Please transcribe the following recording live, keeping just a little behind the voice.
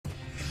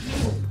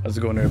How's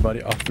it going,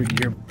 everybody? AlphaRique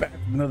here, back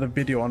with another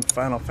video on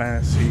Final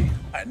Fantasy.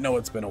 I know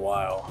it's been a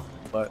while,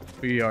 but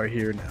we are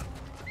here now.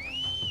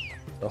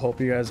 So I hope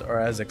you guys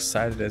are as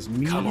excited as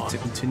me to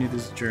continue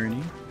this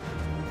journey.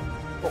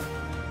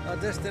 Our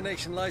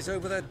destination lies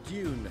over that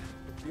dune,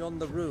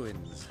 beyond the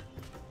ruins.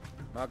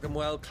 Mark them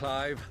well,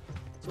 Clive.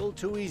 It's all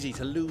too easy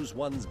to lose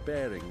one's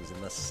bearings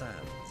in the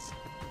sands.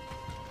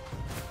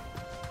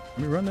 Let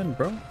me run in,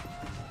 bro.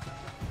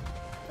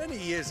 Many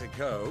years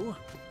ago,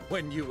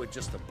 when you were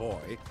just a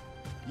boy,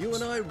 you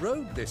and I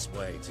rode this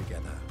way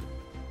together,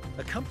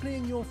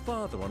 accompanying your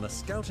father on a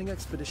scouting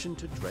expedition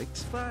to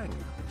Drake's Fang.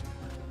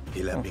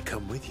 He let me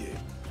come with you.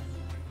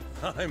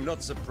 I'm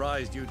not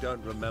surprised you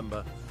don't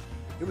remember.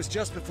 It was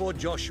just before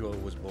Joshua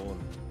was born.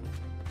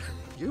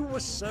 You were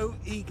so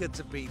eager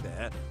to be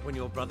there when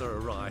your brother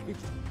arrived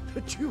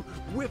that you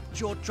whipped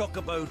your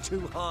chocobo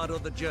too hard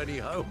on the journey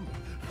home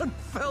and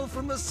fell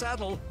from the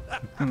saddle.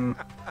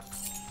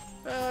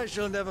 I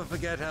shall never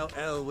forget how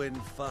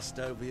Elwyn fussed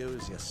over you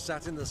as you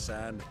sat in the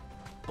sand,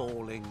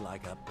 bawling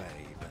like a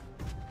babe.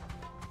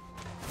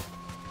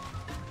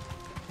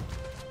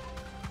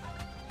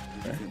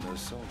 Did you think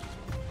those soldiers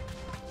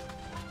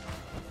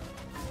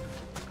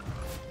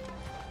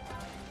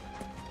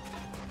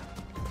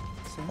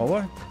were? Oh,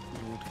 what?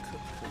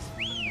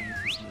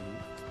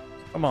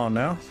 Come on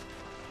now.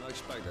 I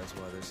expect that's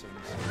why they're saying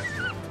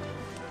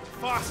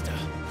Faster!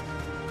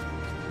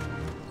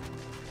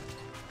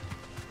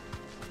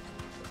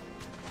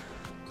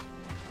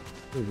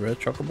 Ooh, red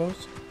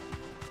chocobos.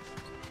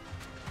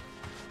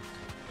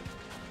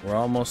 We're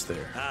almost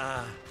there.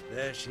 Ah,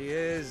 there she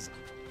is.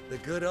 The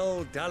good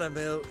old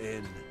Dalamil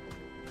Inn.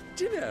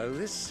 Do you know,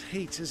 this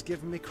heat has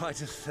given me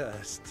quite a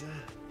thirst.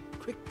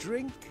 Quick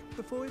drink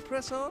before we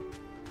press on?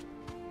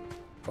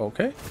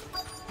 Okay.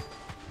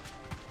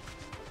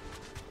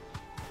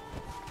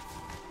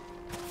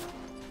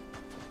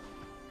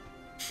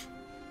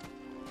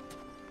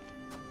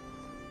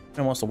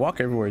 And wants to walk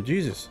everywhere,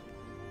 Jesus.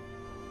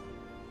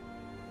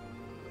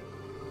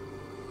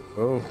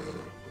 Oh.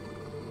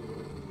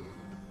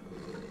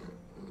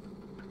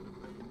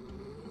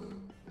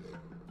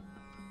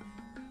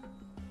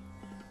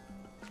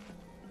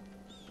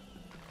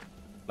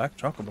 Black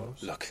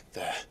chocobos. Look,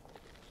 there.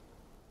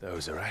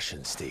 Those are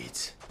Ashen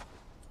steeds.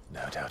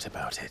 No doubt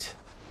about it.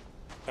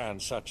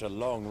 And such a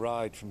long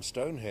ride from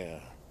Stone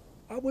here.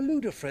 Our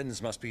Waluda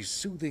friends must be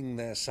soothing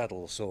their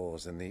saddle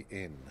sores in the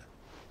inn.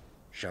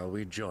 Shall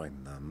we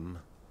join them?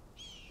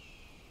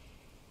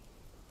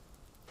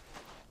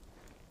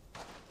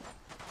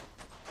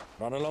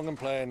 Run along and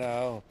play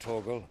now,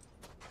 Torgal.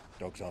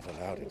 Dogs aren't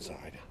allowed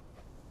inside.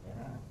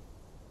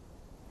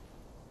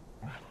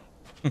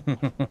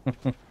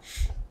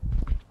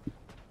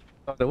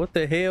 What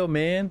the hell,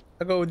 man?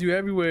 I go with you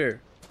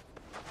everywhere.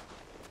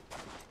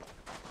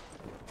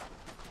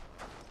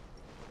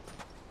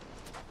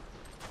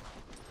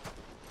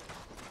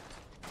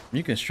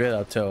 You can straight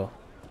out tell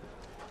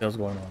what's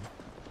going on.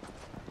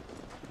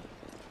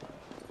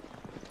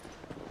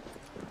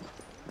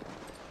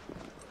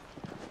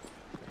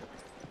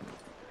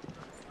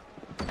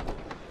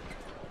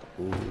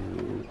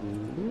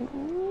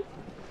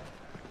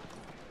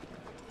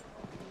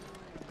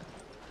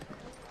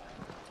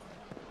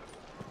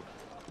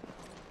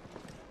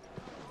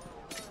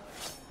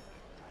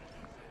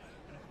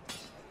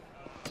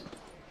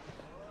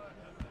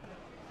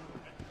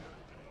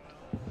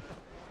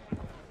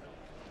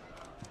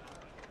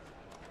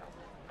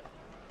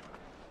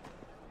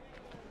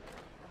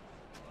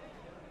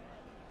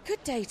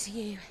 Good day to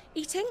you.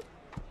 Eating?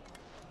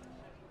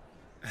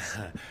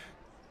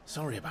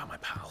 Sorry about my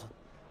pal.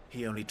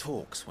 He only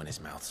talks when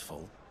his mouth's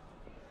full.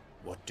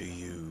 What do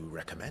you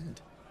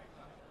recommend?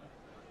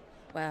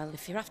 Well,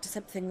 if you're after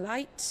something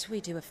light,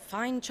 we do a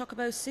fine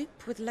chocobo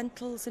soup with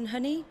lentils and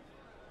honey.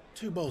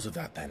 2 bowls of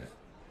that then.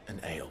 An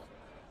ale.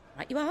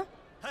 Right you are.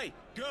 Hey,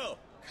 girl!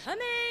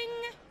 Coming!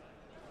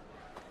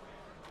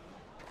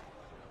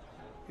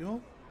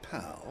 Your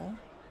pal?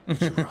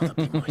 Would you rather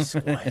be my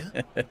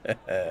squire?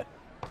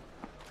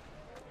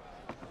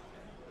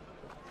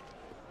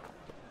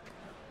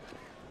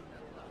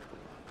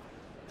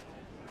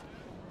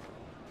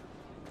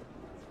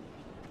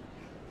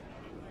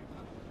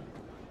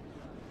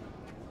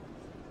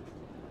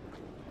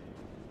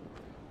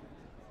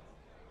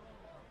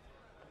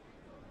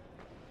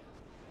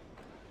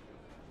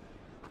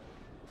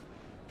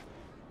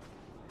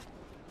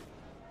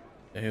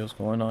 What the hell's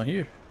going on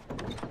here?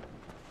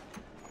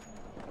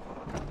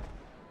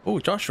 Oh,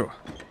 Joshua.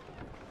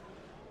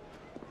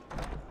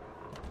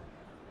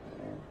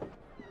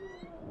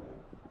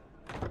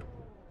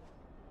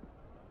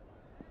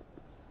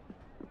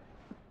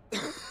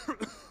 This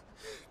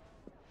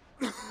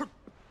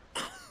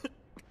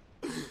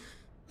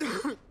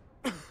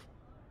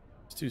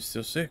dude's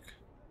still sick.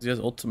 He has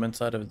ultimate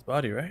inside of his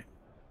body, right?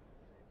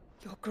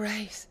 Your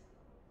Grace,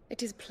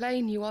 it is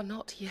plain you are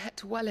not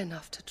yet well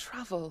enough to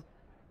travel.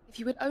 If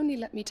you would only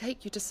let me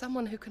take you to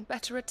someone who can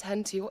better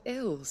attend to your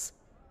ills.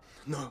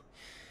 No,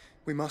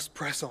 we must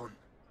press on.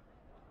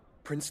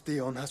 Prince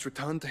Theon has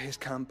returned to his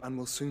camp and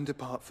will soon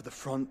depart for the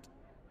front.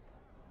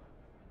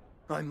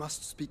 I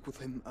must speak with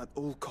him at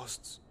all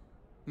costs.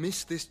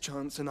 Miss this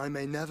chance and I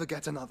may never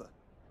get another.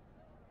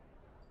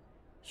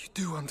 You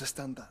do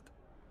understand that?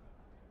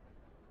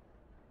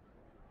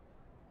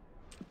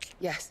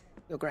 Yes,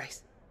 Your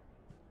Grace.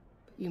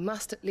 But you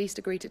must at least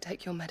agree to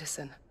take your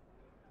medicine.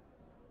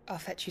 I'll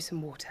fetch you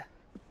some water.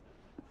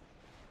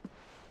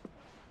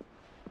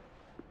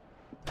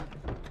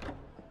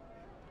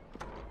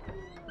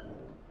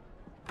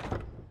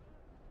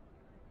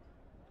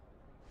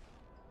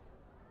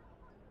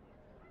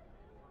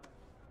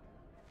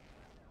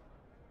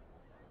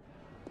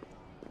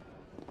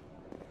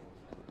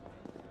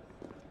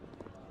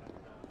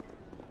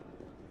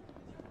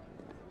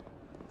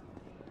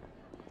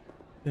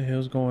 The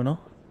hell's going on?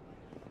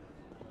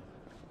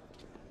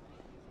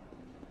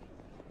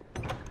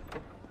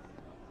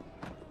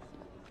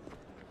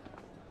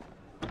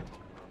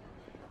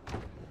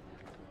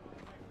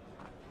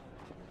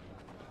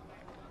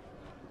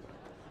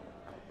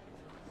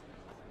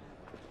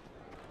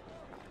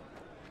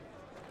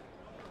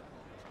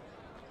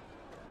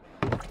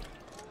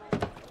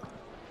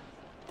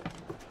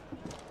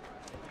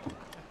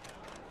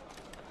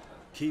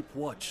 Keep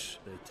watch,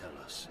 they tell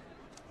us.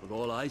 But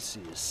all I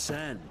see is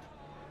sand.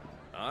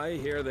 I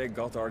hear they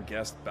got our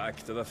guest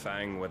back to the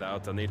Fang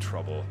without any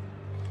trouble.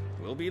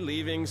 We'll be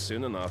leaving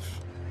soon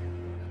enough.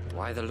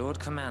 Why the Lord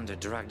Commander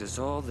dragged us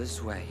all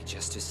this way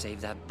just to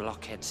save that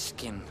blockhead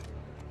skin,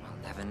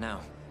 we'll never know.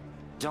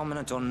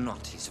 Dominant or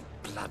not, he's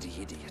a bloody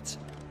idiot.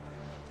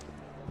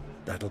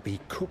 That'll be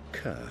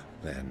Cooker,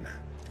 then.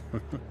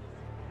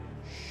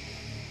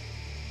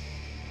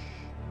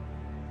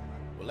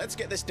 Well, let's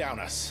get this down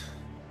us.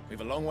 We've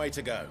a long way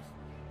to go.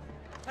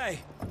 Hey,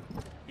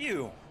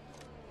 you!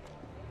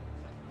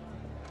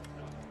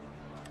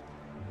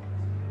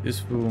 This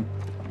fool.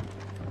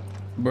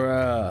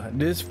 Bruh,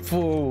 this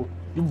fool.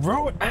 You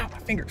ruined my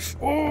finger.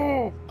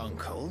 Oh!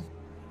 Uncle?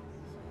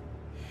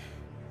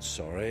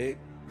 Sorry.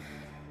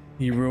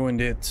 He ruined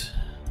it.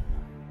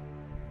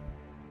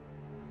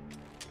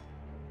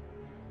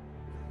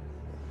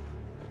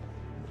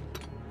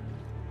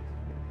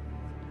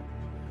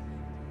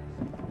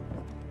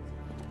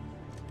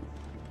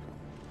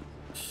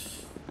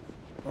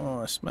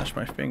 Oh, I smashed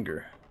my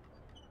finger.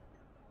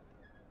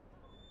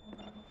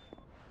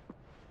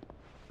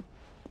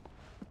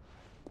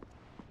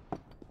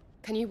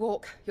 Can you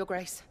walk, Your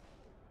Grace?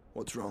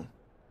 What's wrong?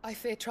 I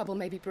fear trouble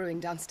may be brewing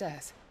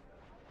downstairs.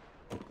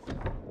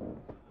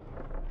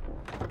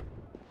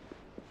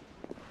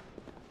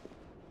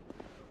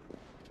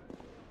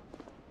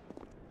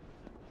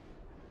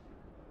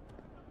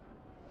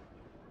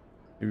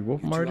 You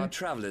wolf You two Marty? are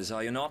travelers,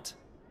 are you not?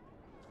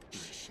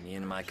 Me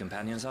and my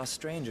companions are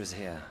strangers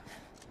here.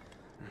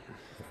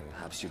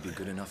 Perhaps you'd be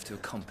good enough to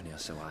accompany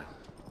us a while.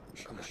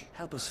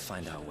 Help us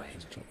find our way.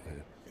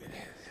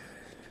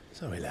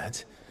 Sorry,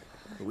 lads.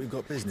 But we've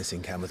got business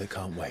in camera that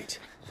can't wait.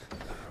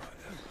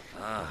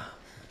 Ah,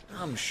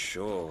 I'm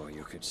sure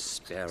you could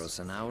spare us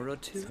an hour or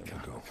two.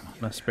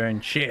 Not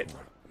sparing shit.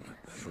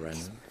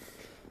 Friend.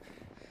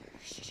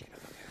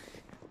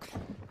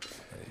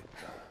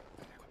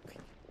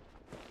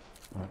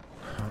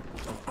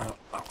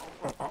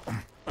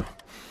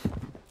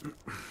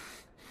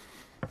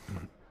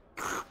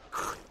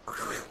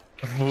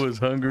 I was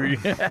hungry.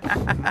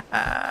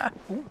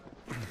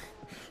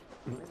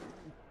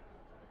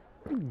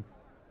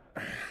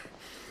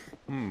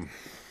 I'm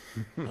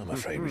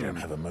afraid we don't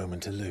have a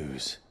moment to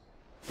lose.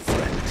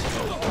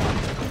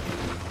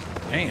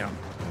 Damn.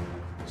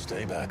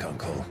 Stay back,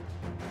 Uncle.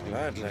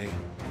 Gladly.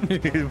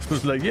 He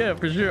was like, yeah,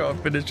 for sure, I'll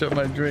finish up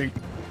my drink.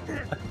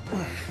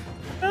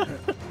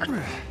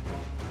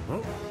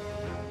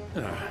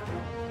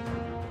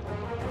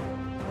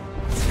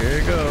 Here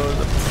it goes.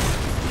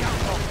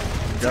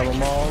 Grab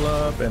them all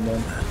up and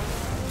then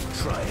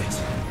Try it.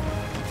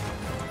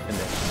 and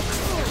then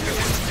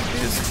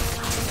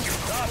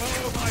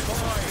Bravo, my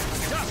boy!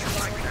 Just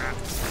like that!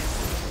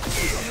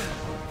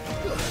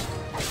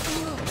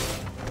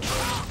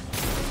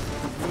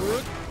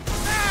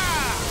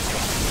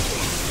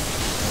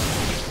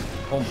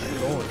 oh my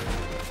lord.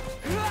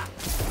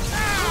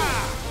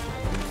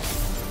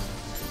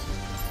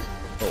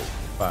 Oh,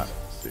 5,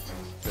 6,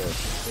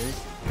 7,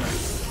 8,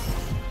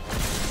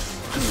 9.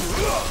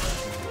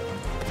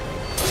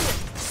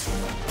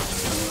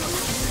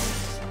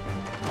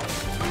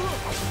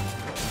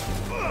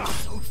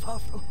 So far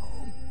from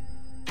home.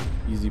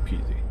 Easy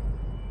peasy.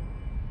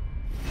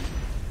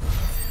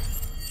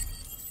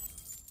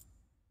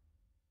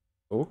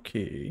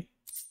 Okay.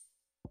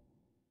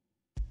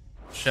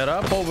 Shut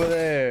up over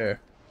there.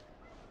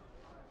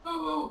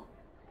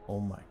 Oh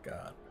my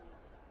god.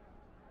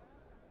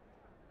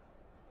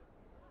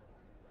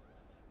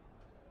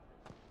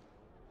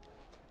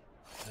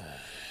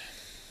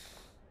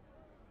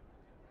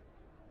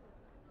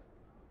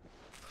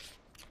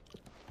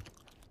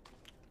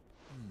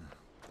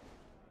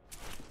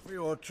 For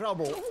your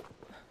trouble.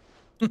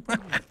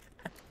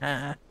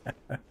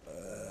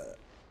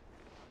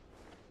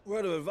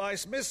 Word of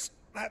advice, miss.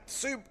 That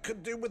soup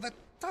could do with a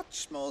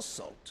touch more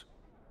salt.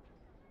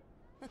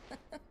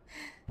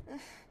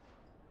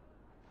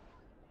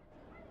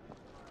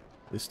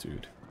 This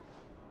dude.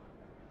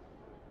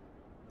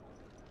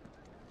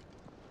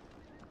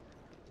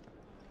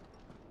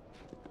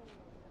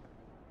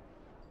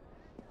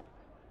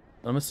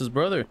 I miss his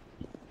brother.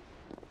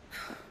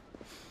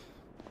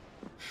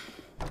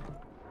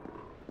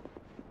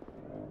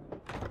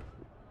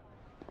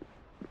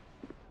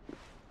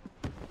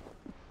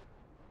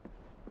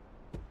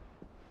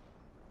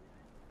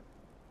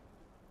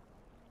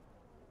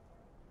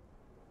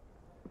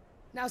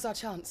 Now's our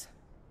chance.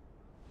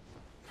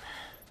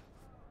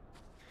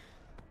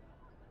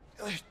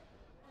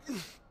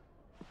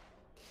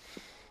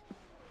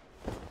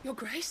 Your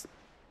Grace?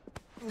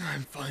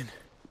 I'm fine.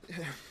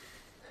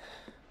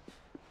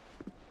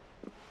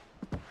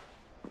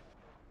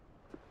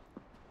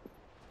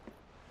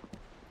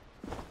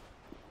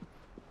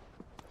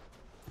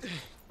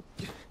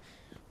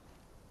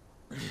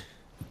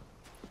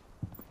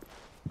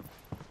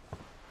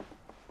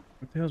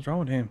 What the hell's wrong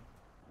with him?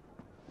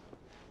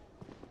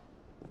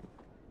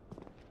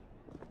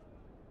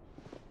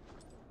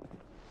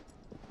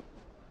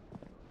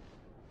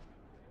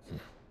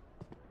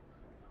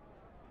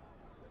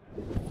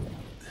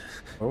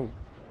 Oh.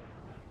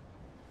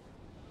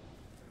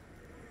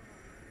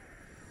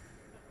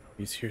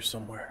 He's here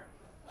somewhere.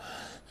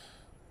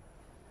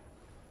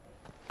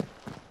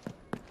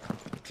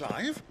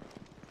 Clive?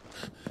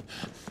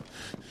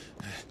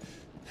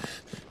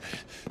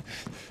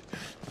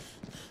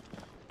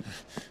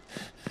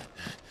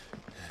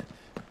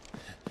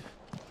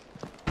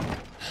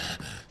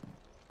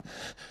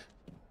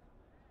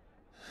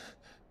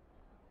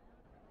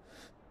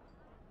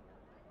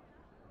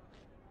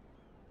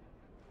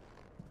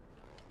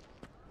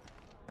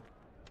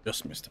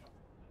 Just missed him.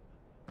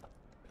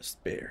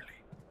 Just barely.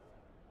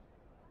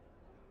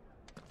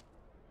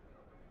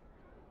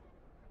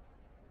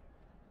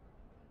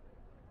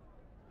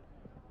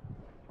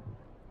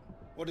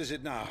 What is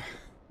it now?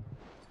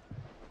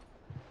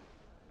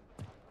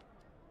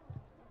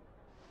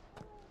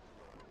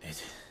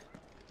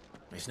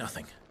 It's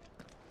nothing.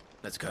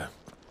 Let's go.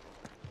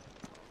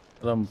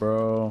 Tell him,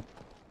 bro.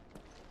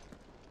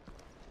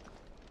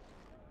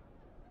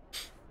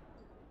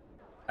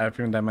 I have a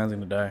feeling that man's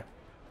gonna die.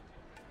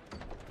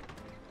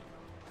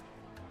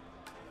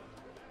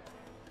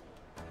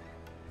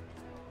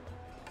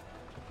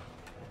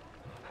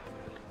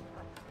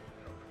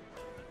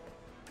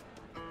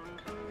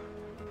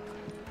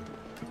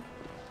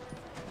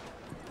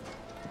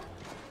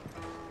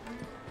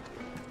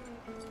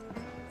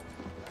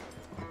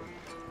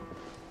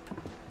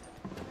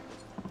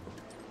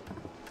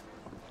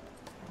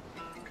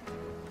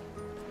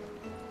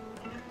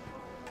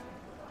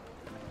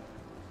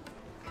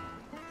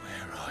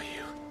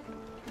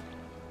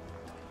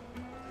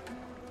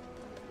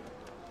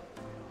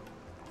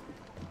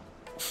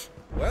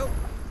 Well,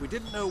 we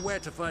didn't know where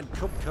to find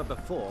Kupka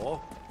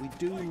before. We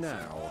do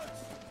now.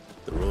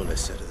 The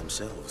royalists said it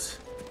themselves.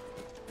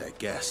 Their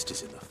guest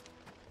is in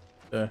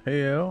The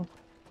hell?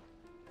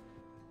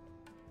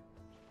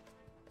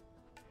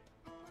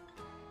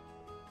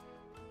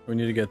 We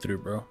need to get through,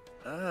 bro.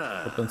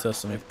 Open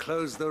sesame. They've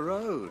closed the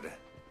road.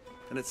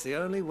 And it's the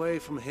only way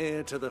from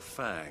here to the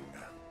Fang.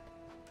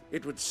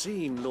 It would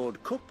seem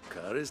Lord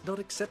Kupka is not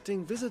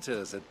accepting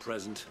visitors at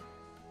present.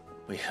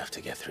 We have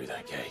to get through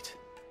that gate.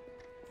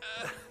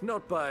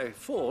 Not by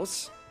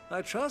force,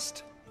 I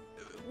trust.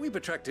 We've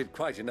attracted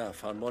quite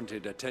enough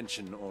unwanted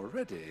attention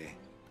already.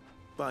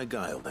 By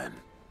guile, then.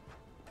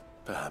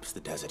 Perhaps the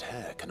Desert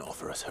Hare can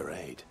offer us her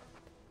aid.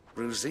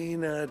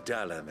 Rosina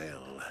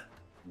Dalamil,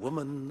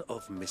 woman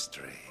of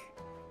mystery.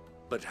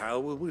 But how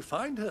will we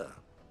find her?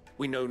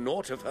 We know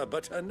naught of her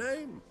but her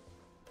name.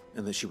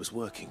 And that she was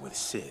working with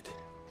Sid.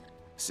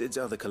 Sid's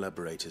other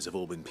collaborators have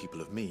all been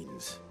people of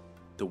means.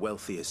 The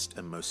wealthiest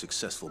and most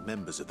successful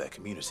members of their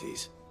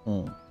communities.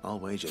 I'll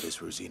wager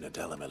this Rosina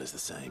Dalamil is the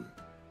same.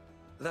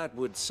 That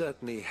would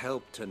certainly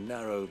help to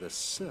narrow the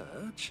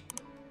search.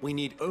 We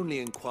need only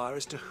inquire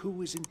as to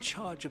who is in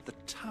charge of the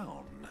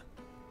town.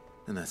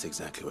 And that's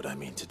exactly what I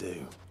mean to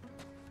do.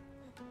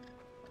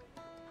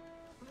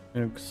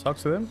 You talk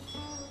to them?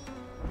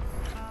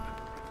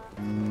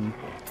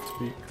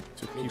 Speak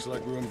to people. Looks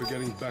like we won't be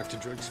getting back to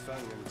Drake's Fang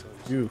anytime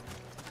soon. You.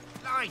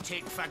 Light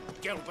it for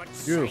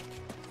Gilbert's You. sake.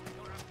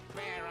 You're a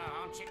bearer,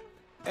 aren't you?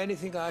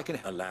 Anything I can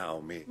allow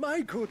me.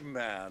 My good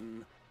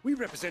man, we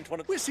represent one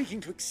of... We're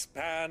seeking to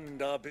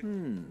expand our...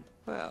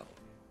 Well,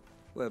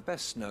 we're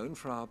best known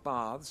for our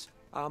baths,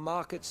 our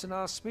markets, and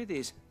our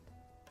smithies.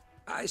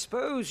 I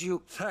suppose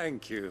you...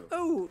 Thank you.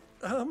 Oh,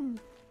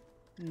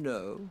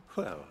 No.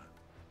 well...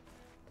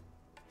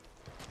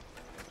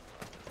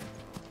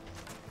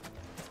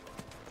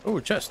 Oh,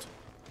 chest.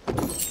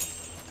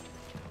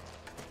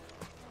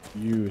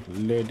 You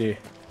lady.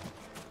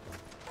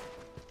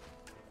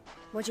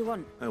 What do you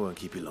want? I won't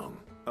keep you long.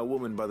 A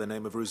woman by the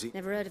name of Rosie.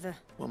 Never heard of her.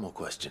 One more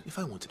question. If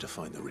I wanted to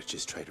find the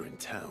richest trader in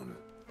town...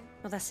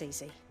 Oh, that's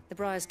easy. The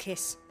Briar's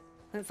Kiss.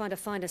 Won't find a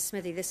finer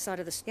smithy this side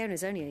of the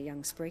Scarin's only a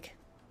young sprig.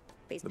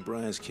 The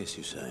Briar's Kiss,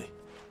 you say?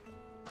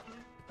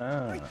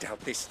 I doubt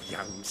this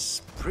young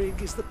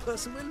sprig is the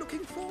person we're looking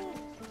for.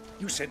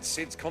 You said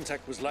Sid's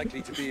contact was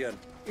likely to be an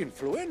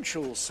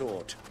influential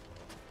sort.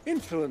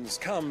 Influence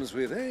comes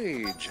with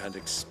age and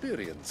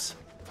experience.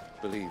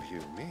 Believe you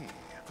me.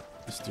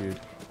 This dude.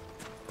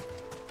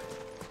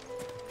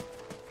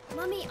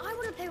 Mummy, I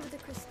want to play with the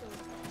crystal.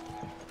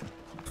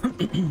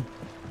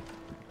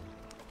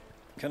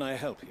 Can I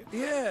help you?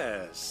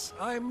 Yes,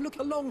 I'm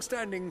a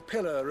long-standing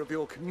pillar of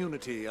your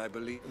community, I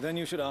believe. Then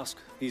you should ask.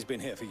 He's been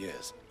here for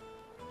years.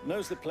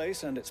 Knows the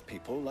place and its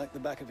people like the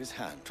back of his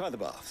hand. Try the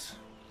baths.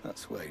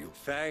 That's where you...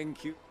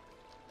 Thank you.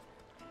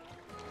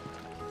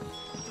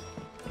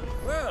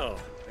 Well,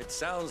 it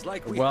sounds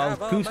like we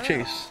have our Wild goose man.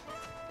 chase.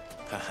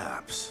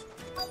 Perhaps.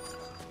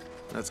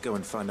 Let's go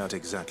and find out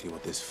exactly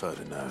what this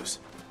photo knows.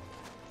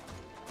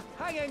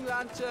 Hanging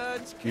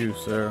lanterns! You,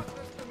 sir.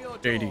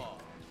 JD.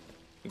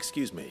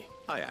 Excuse me.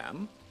 I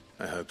am.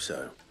 I hope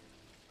so.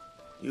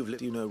 You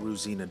know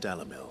Rosina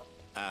Dalamil?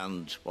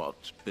 And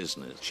what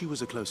business? She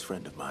was a close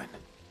friend of mine.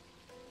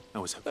 I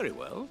was... Very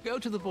well. Go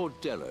to the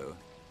bordello.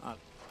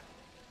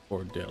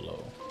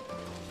 Bordello.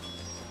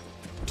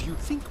 Do you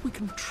think we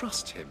can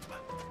trust him?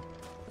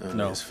 Only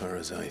No. as far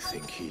as I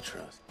think he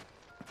trusts.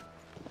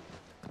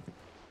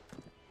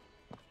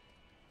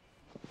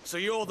 So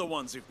you're the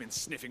ones who've been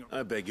sniffing.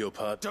 I beg your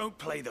pardon. Don't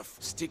play the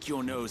stick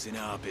your nose in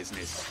our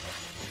business.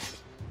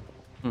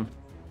 You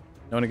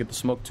want to get the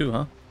smoke too,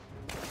 huh?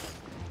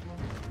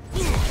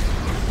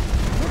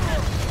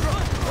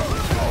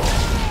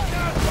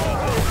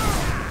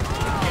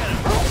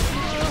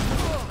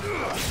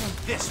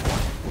 This one.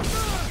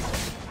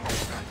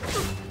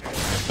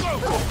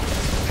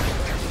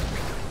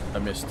 I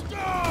missed.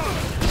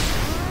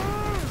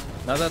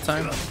 Not that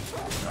time.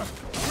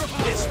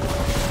 This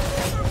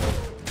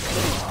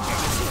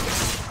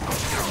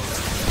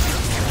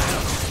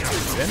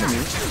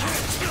Enemies.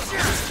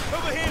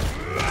 Over here.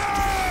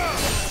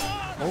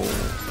 Oh.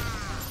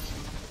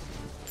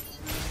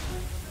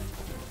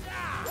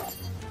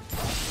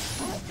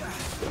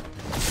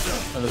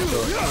 Let's go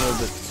a little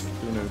bit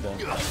sooner than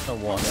I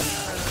wanted.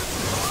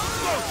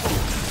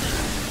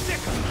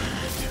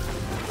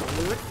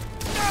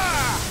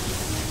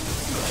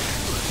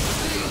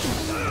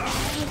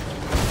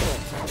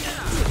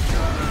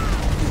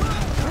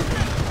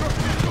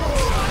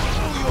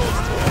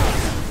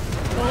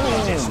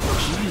 Oh,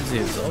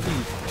 Jesus, all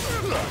these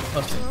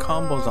fucking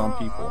combos on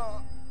people.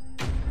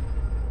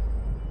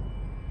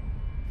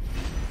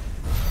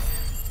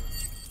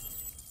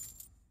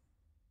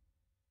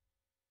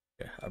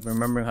 Yeah, I'm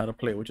remembering how to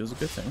play, which is a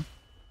good thing.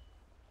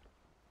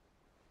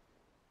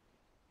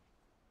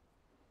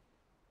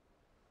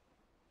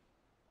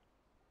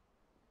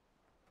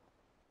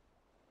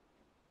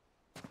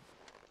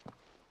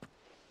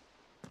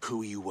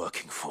 Who are you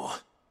working for?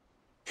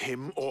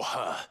 Him or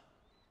her?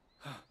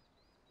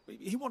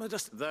 He wanted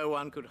us. Though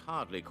one could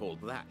hardly call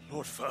that.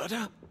 Lord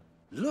Ferda?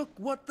 Look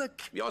what the...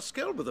 Your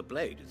skill with the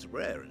blade is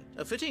rare and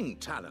a fitting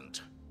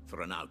talent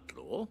for an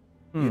outlaw.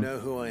 You know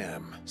who I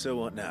am. So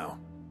what now?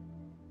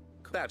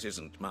 That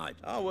isn't mine.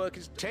 Our work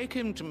is take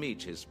him to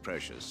meet his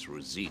precious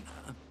Rosina.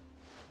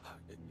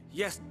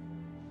 Yes.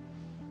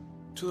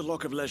 To the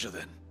Lock of Leisure,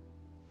 then.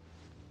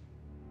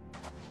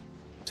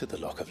 To the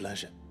Lock of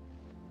Leisure.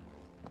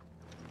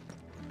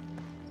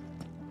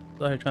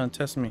 Thought you were trying to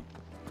test me.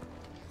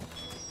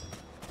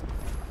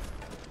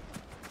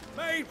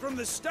 Made from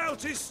the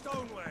stoutest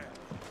stoneware.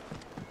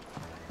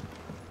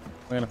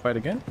 We're gonna fight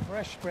again?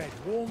 Fresh bread,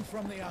 warm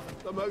from the oven.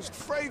 The most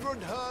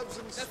fragrant herbs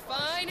and... The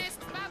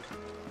finest fab...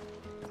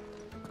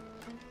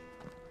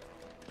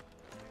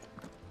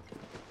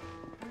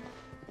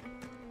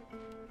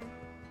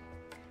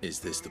 Is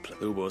this the place?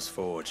 Ubo's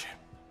Forge.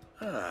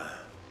 Ah,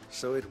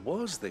 so it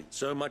was the...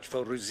 So much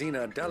for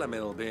Rosina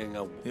Dalamil being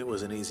a... It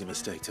was an easy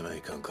mistake to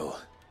make, Uncle.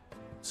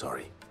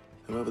 Sorry.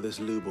 Whoever this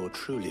Lubor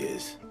truly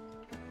is,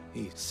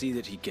 he... See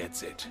that he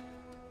gets it.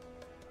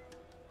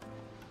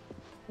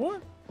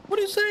 What? What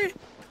do you say?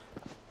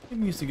 He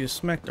needs to get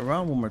smacked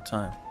around one more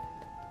time.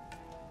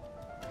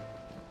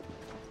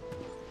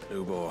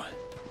 Lubor,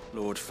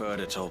 Lord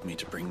Ferda told me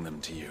to bring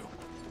them to you.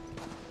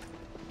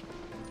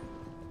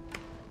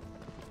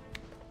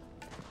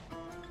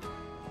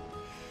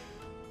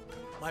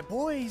 My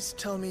boys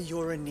tell me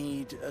you're in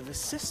need of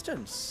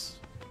assistance.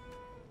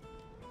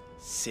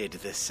 Sid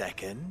the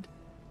Second.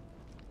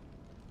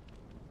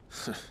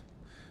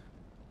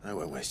 I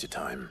won't waste your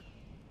time.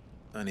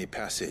 I need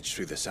passage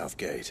through the south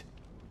gate.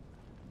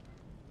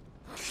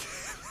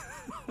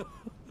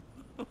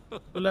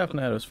 What laughing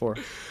at us for?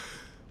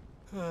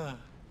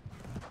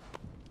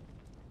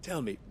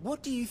 Tell me,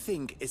 what do you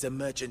think is a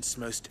merchant's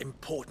most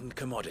important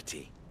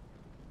commodity?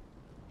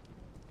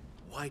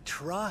 Why,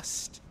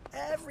 trust.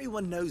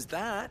 Everyone knows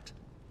that.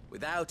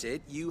 Without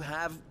it, you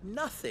have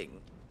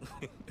nothing.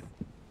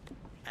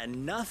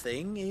 And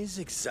nothing is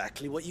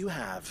exactly what you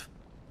have.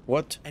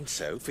 What? And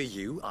so, for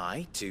you,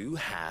 I, too,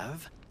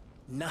 have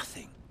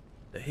nothing.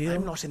 The hell?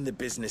 I'm not in the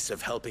business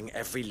of helping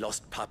every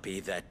lost puppy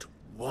that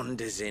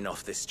wanders in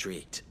off the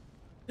street.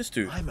 This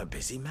dude. I'm a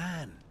busy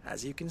man,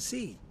 as you can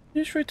see.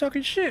 You're straight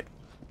talking shit.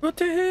 What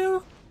the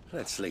hell?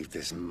 Let's leave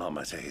this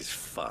mama to his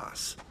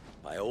farce.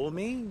 by all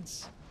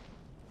means.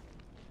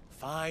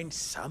 Find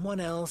someone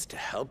else to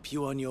help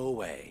you on your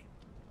way.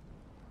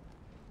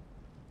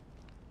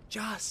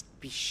 Just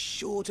be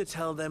sure to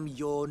tell them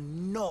you're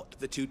not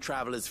the two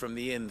travelers from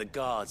the inn the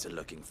guards are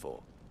looking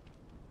for.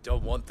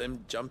 Don't want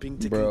them jumping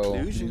to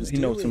conclusions, he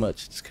knows too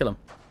much. Just kill him.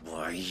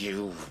 Why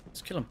you?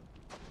 Just kill him.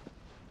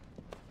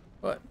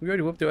 What? We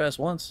already whooped their ass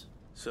once.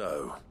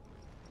 So,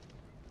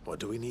 what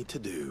do we need to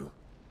do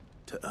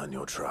to earn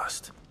your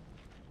trust?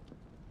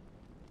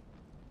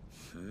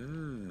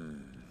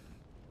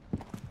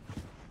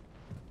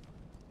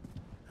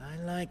 I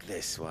like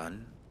this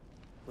one.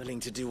 Willing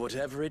to do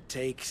whatever it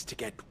takes to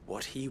get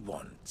what he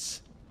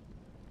wants.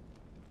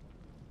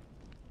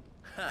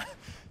 Ha!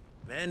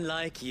 Men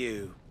like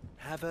you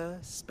have a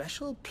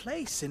special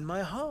place in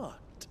my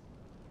heart.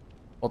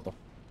 What the?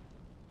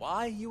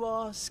 Why, you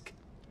ask?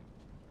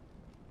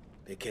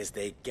 Because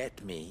they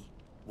get me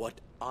what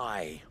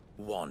I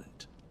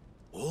want.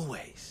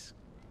 Always.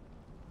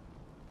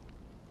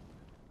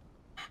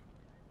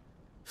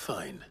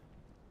 Fine.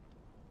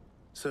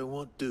 So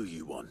what do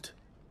you want?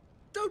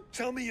 Don't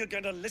tell me you're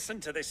going to listen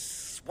to this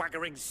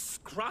swaggering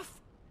scruff.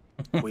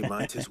 We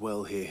might as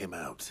well hear him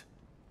out.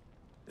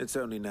 It's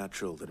only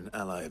natural that an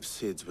ally of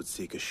Sid's would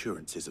seek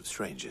assurances of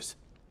strangers.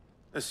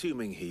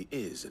 Assuming he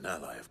is an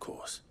ally, of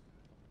course.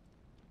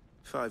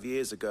 5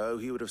 years ago,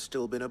 he would have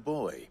still been a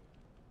boy.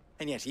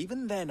 And yet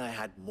even then I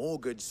had more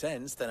good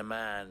sense than a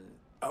man,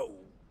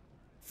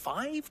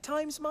 5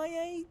 times my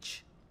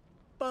age?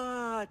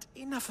 But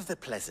enough of the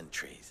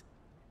pleasantries.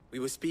 We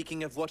were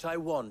speaking of what I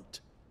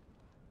want.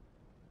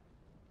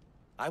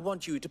 I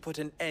want you to put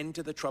an end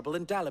to the trouble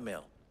in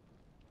Dalamil.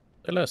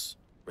 Tell us.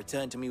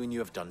 Return to me when you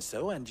have done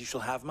so, and you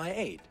shall have my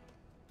aid.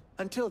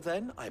 Until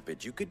then, I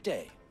bid you good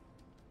day.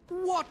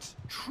 What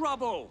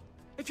trouble?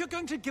 If you're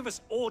going to give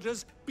us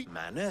orders, be...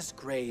 Manners,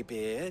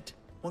 Greybeard.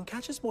 One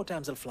catches more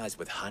damselflies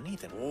with honey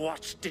than...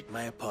 Watched it.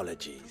 My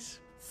apologies.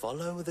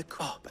 Follow the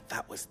cop, but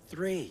that was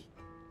 3.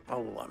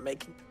 Oh, I'm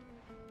making...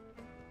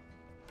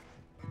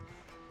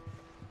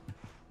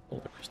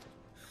 Hold the crystal.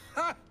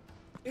 Ha!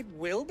 It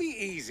will be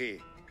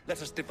easy. Let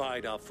us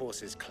divide our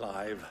forces,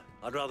 Clive.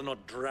 I'd rather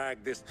not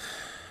drag this...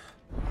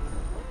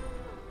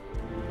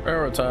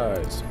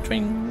 Prioritize.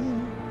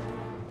 Twing.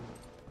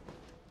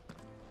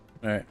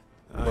 Alright.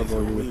 I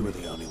thought we were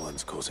the only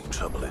ones causing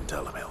trouble in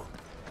Dalamil.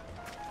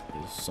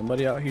 There's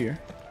somebody out here.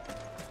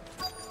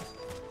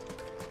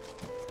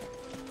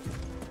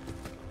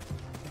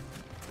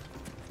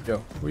 Yo,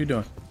 what are you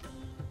doing?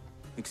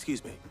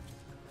 Excuse me.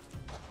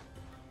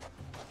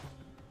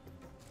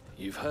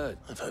 You've heard?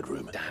 I've heard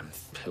rumors. Damn,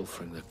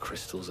 pilfering the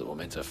crystals that were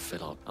meant to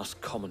fill up. Us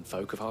common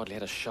folk have hardly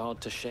had a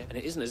shard to share, and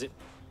it isn't as if...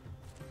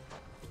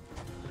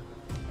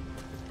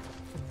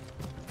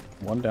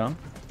 One down.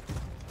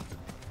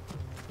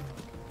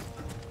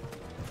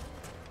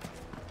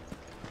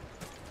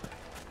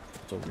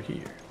 It's over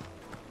here.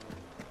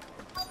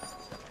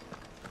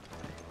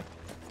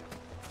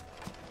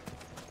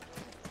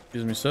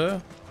 Excuse me,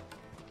 sir.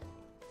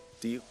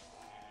 Do you...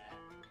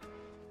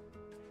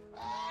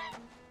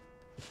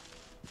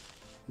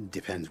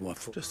 Depends what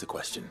for. Just a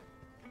question.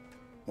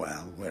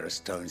 Well, we're a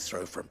stone's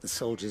throw from the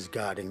soldiers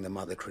guarding the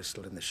mother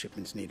crystal and the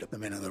shipments need the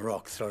men of the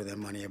rock throw their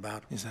money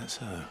about. Is that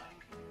so?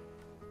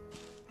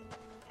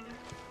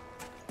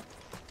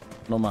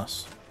 No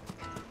mas.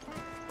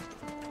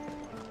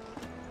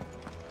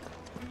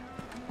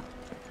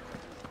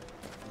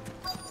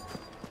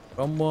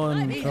 Come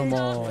on,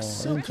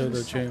 into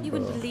the chamber. You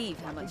wouldn't believe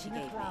how much he gave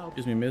me.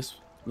 Excuse me, miss.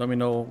 Let me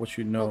know what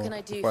you know What can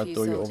I do before for I you,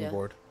 throw you soldier?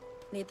 overboard.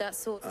 Need that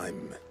sort?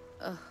 I'm...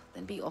 Ugh,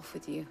 then be off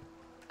with you.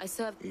 I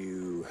serve...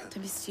 You...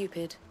 Don't be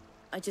stupid.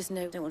 I just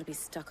know don't want to be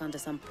stuck under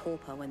some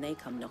pauper when they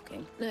come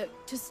knocking. No,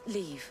 just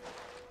leave.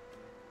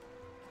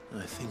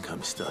 I think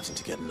I'm starting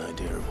to get an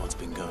idea of what's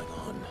been going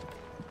on.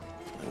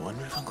 I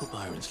wonder if Uncle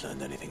Byron's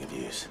learned anything of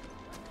use.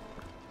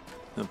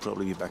 He'll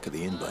probably be back at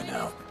the inn by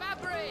now.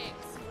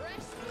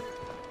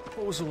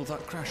 What was all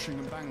that crashing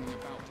and banging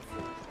about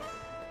before?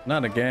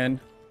 Not again.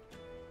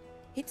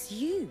 It's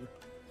you.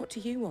 What do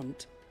you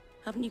want?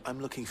 Haven't you... I'm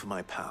looking for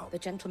my pal. The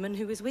gentleman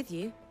who was with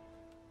you?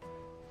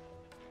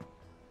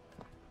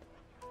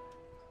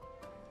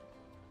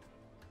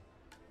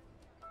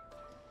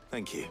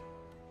 Thank you.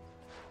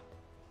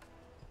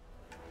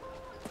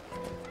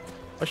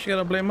 Why she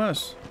gotta blame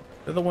us?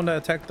 They're the one that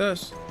attacked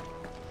us.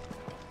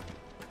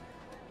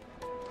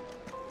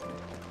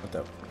 What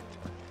the?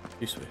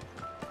 This way.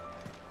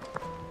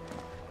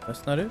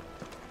 That's not it?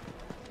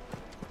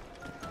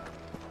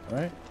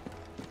 Alright.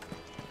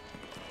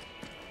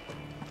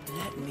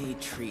 Let me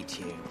treat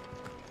you.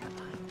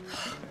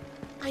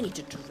 I need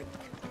to drink.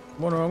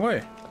 I'm going the wrong way.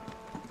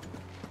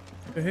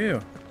 What the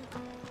hell?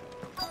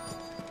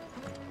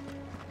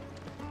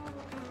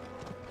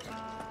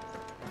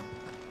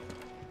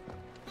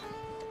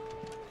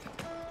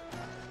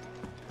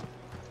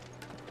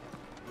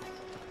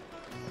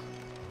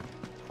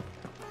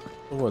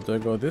 So what, do I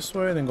go this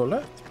way and then go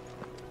left?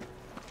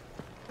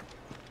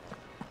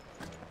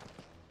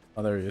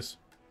 Oh, there he is.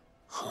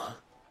 Huh?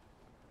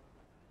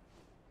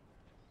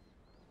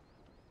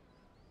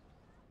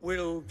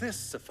 Will this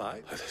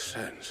suffice? This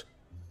sense.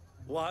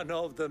 One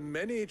of the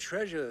many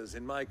treasures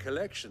in my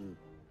collection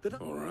that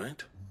All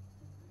right.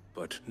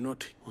 But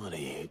not... What are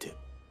you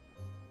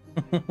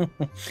doing?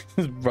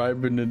 He's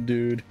bribing the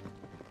dude.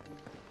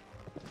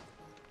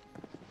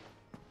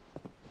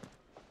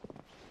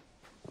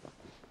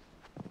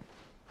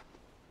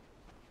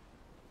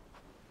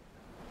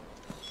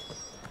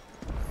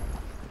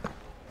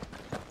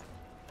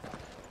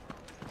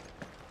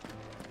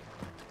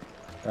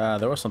 Ah,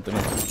 there was something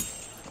in there.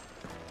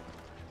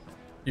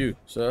 You,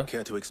 sir?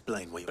 Care to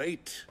explain what you...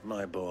 Bait,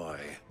 my boy.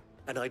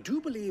 And I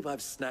do believe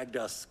I've snagged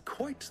us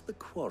quite the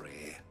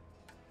quarry.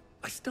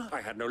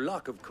 I had no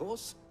luck, of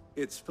course.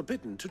 It's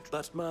forbidden to...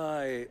 But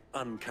my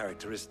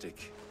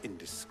uncharacteristic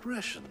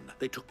indiscretion.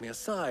 They took me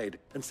aside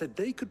and said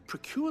they could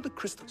procure the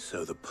crystal.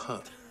 So the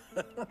pup...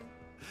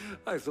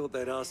 I thought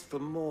they'd asked for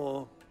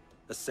more.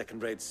 A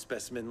second-rate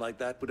specimen like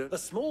that would have a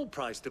small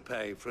price to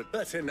pay for it.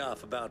 But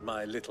enough about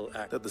my little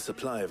act. That the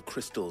supply of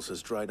crystals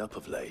has dried up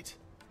of late.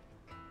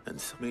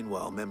 And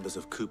meanwhile, members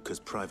of Kupka's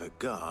private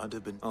guard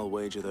have been... I'll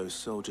wager those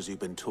soldiers you've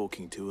been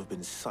talking to have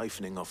been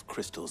siphoning off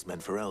crystals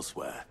meant for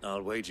elsewhere.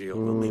 I'll wager you'll...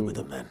 We'll meet with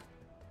them then.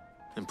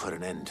 And put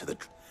an end to the...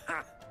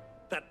 Ha!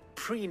 That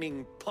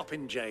preening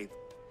popinjay.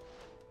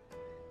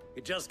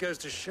 It just goes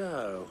to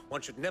show,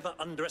 one should never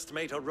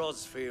underestimate a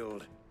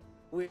Rosfield.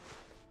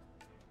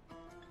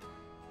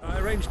 I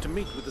arranged to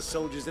meet with the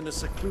soldiers in a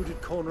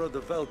secluded corner of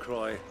the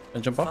Velcroy.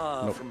 And jump off?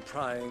 Far Nope. from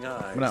prying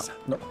eyes.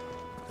 No, no.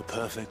 The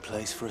perfect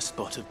place for a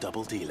spot of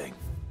double dealing.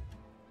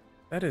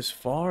 That is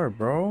far,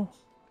 bro.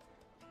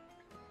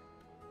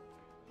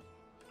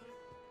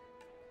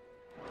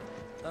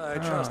 I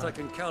trust I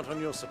can count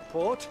on your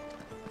support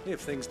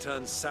if things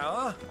turn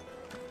sour.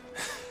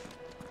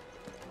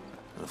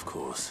 Of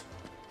course.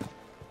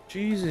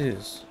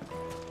 Jesus.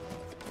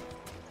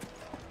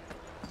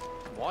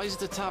 Why is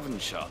the tavern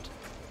shut?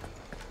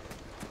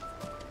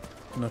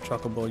 No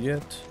chocobo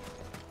yet.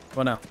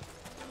 Well, now.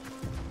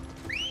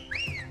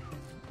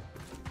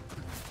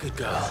 Good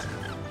girl.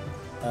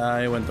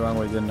 I went the wrong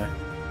way, didn't I?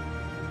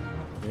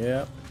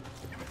 Yep.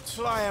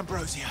 Fly,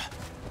 Ambrosia.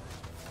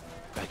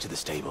 Back to the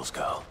stables,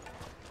 girl.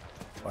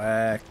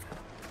 Whack.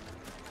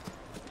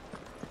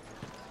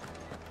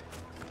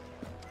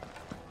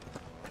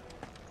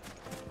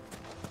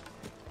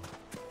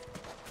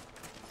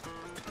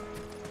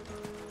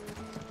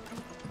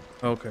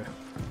 Okay.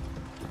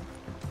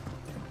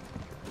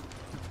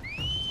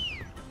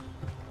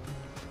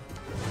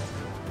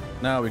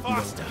 Now we can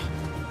go.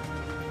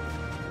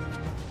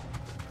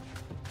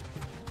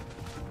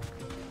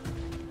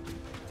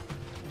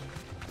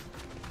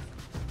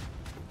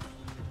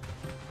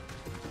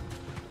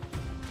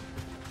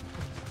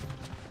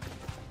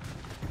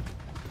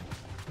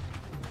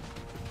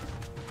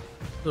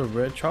 The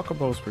red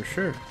chocobos for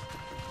sure.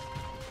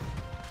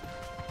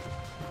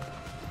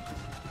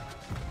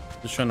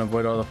 Just trying to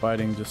avoid all the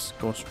fighting, just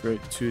go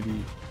straight to the...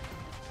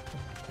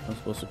 I'm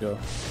supposed to go.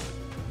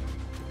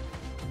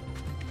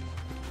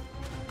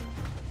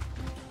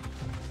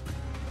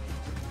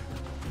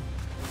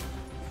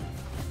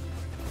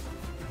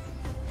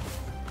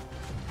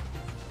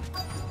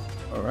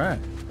 Alright,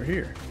 we're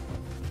here.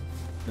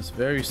 This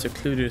very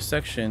secluded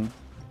section.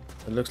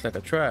 It looks like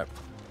a trap.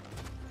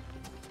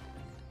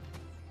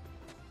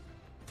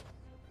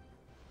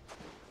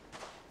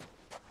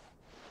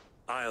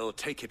 I'll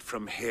take it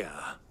from here.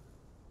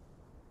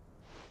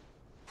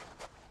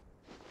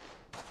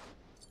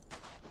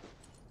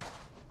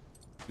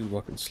 He's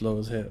walking slow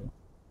as hell.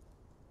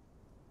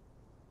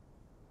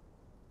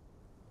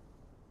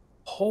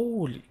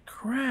 Holy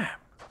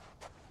crap.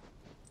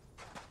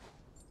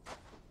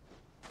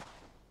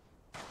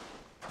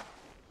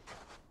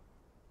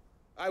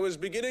 I was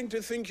beginning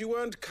to think you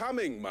weren't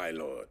coming, my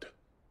lord.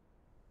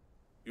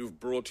 You've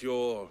brought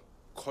your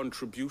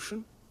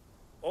contribution?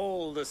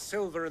 All the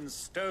silver and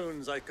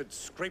stones I could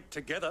scrape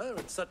together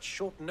at such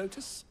short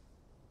notice?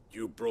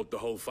 You brought the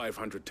whole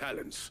 500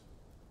 talents.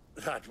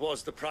 That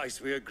was the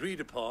price we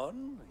agreed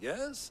upon,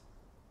 yes?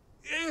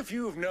 If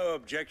you've no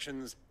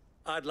objections,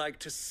 I'd like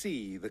to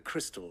see the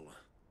crystal.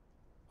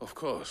 Of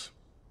course.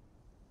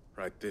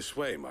 Right this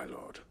way, my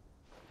lord.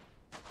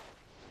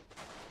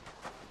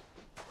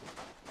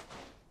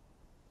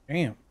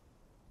 Damn.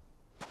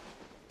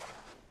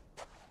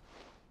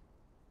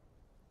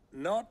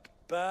 Not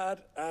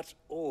bad at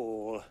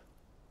all.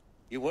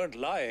 You weren't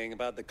lying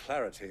about the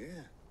clarity.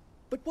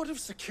 But what of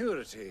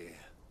security?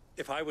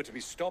 If I were to be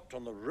stopped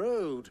on the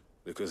road...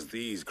 Because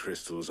these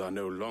crystals are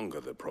no longer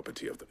the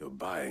property of you're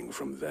buying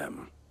from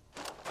them.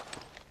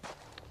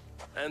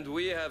 And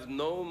we have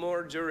no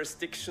more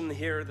jurisdiction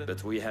here,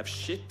 but we have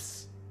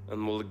ships,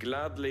 and will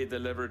gladly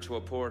deliver to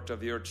a port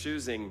of your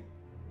choosing.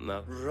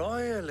 No.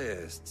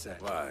 Royalists?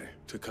 Why?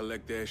 To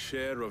collect their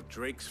share of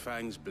Drake's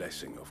Fang's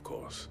blessing, of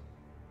course.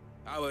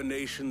 Our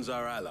nations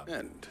are allies,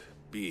 and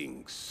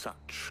being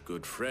such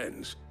good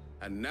friends.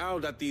 And now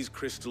that these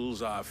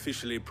crystals are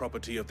officially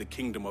property of the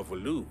Kingdom of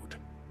Waloed,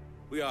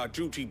 we are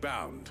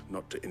duty-bound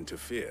not to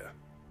interfere.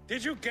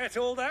 Did you get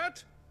all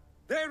that?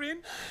 They're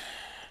in...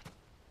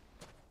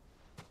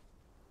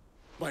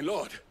 My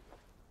lord.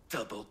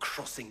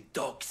 Double-crossing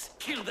dogs.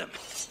 Kill them.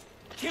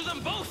 Kill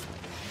them both.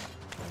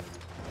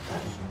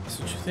 That's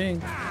what you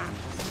think. Come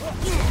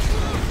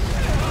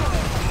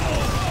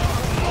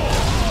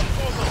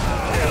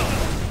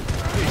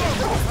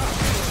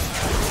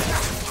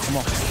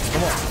on,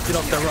 get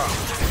off that rock.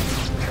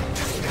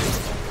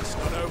 It's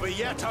not over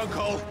yet,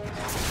 Uncle.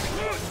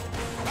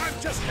 I'm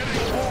just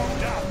getting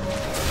warmed up.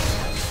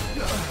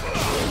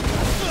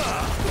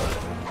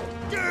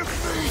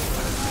 Give me!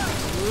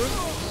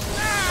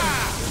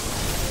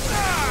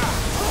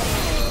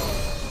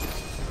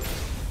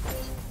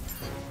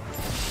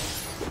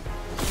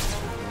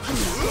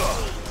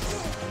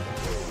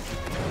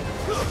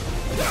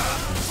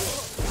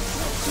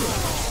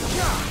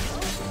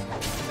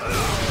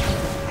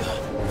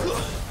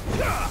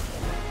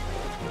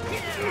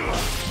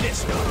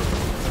 This one.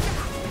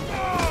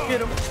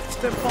 Get him.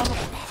 Step on him.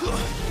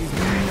 He's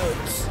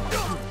nuts.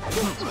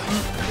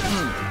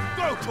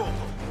 Go,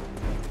 Torgal.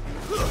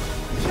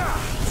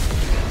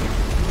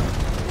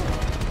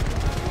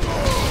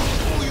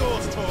 All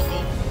yours,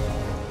 Torgal.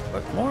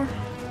 What more?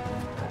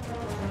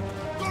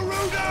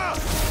 Garuda!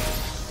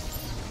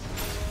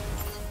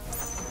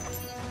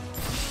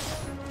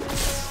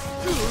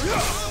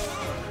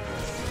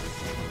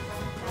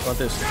 How about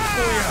this?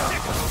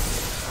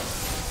 Oh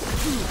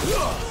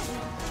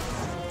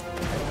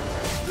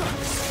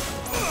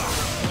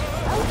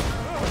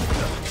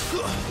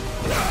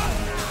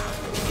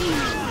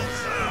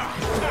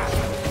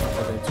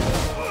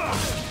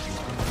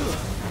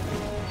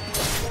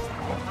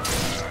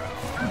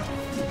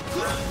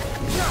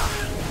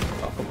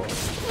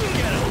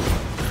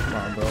Come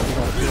on, bro. We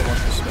don't want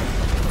this smoke.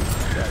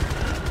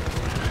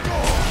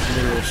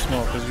 Literal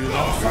smoke because you're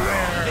on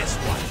fire. This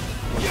one.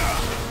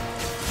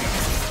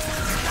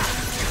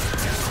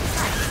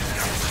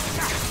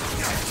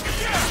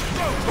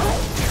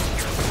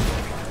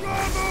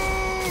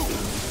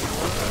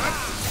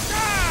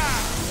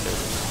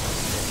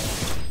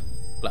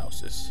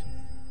 Blouses.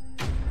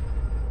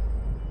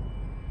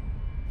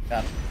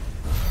 Got him.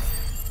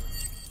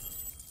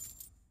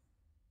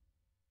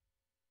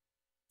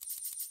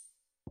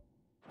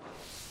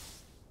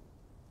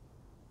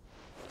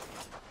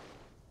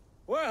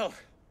 Well,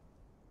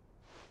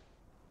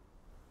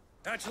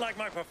 how'd you like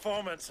my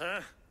performance,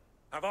 huh?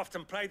 I've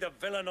often played the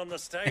villain on the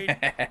stage.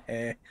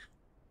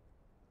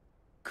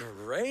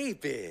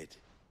 Greybeard,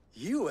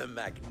 you were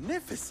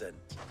magnificent.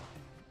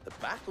 The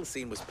battle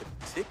scene was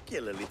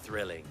particularly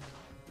thrilling.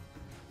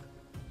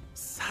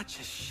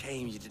 Such a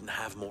shame you didn't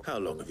have more. How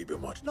long have you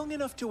been watching? Long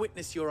enough to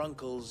witness your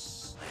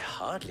uncle's... I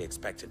hardly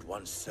expected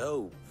one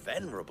so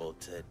venerable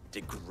to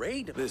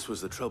degrade... This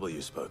was the trouble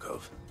you spoke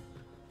of.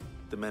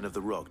 The men of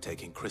the Rock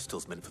taking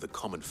crystals meant for the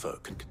common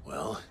folk. And,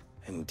 well...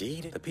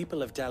 Indeed, the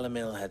people of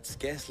Dalamil had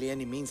scarcely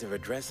any means of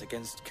redress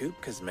against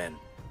Kupka's men.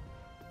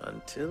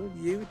 Until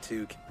you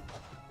two...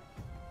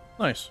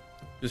 Nice.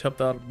 Just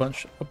helped out a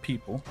bunch of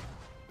people.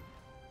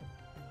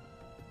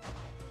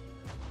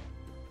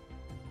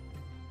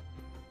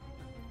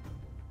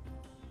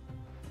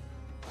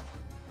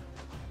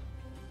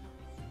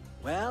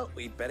 Well,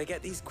 we'd better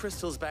get these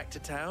crystals back to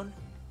town.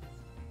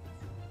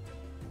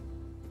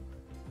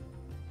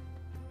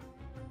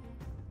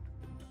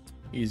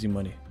 Easy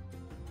money.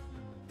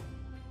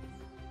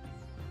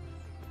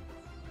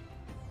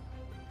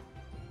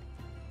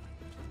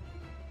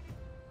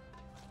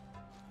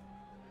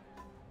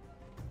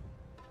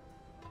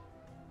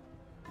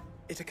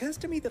 It occurs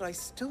to me that I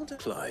still don't...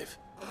 Clive.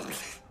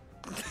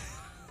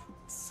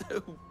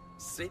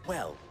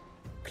 Well,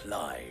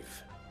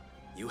 Clive,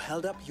 you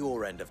held up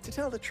your end of... To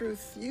tell the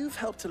truth, you've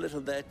helped a little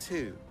there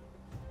too.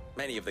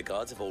 Many of the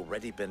guards have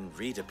already been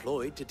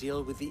redeployed to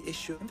deal with the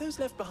issue, and those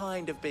left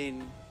behind have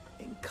been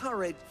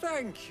encouraged.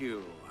 Thank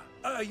you.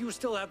 You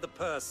still have the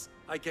purse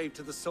I gave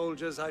to the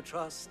soldiers, I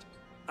trust?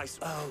 I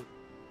swear. Oh.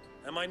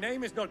 And my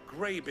name is not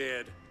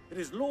Greybeard. It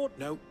is Lord...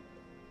 No.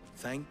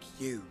 Thank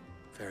you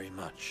very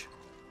much,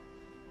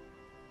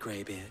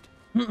 Greybeard.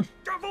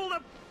 Of all the...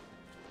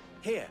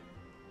 Here.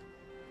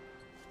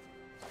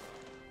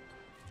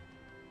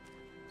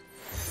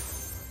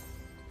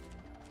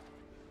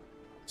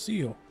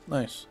 Seal.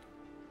 Nice.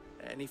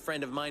 Any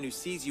friend of mine who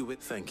sees you with...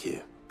 Thank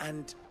you.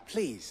 And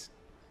please,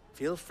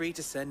 feel free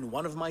to send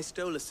one of my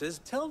Stoluses.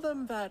 Tell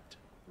them that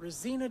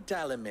Rosina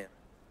Dalamir...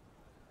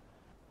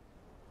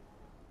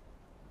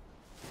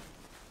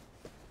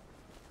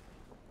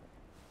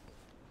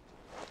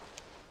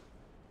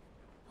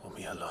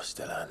 Omia los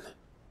delan.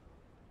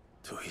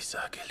 Tu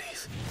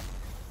isakelis.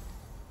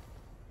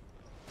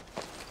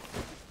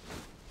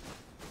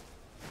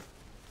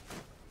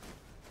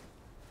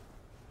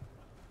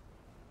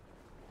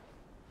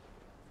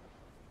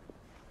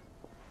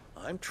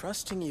 I'm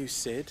trusting you,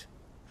 Sid.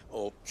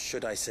 Or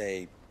should I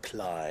say,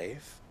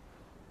 Clive.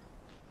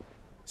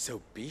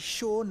 So be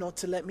sure not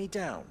to let me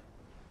down.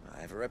 I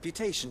have a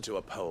reputation to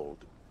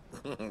uphold.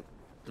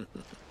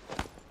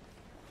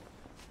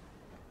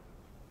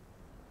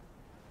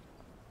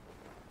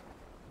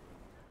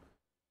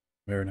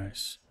 Very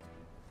nice.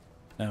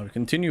 Now to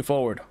continue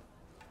forward.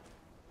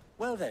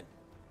 Well then,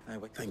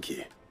 Thank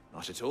you.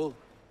 Not at all.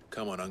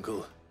 Come on,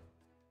 Uncle.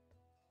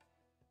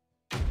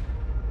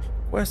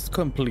 Quest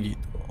complete.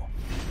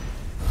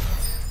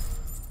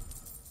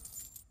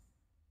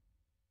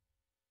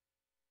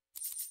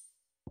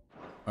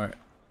 All right.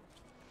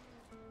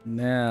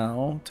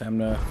 Now, time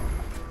to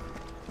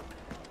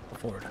go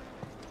forward.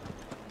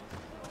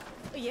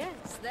 Oh,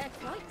 yes, they're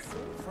quite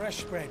soon.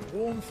 Fresh bread,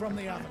 warm from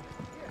the oven.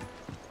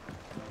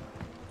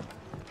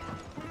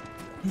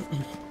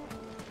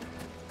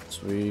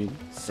 Sweet.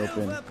 It's open.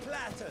 Silver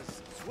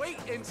platters, sweet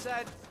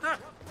incense. Ha!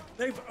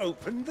 They've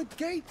opened the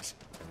gate.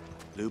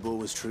 Lubor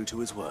was true to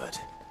his word.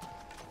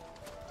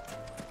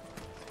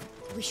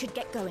 We should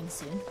get going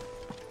soon.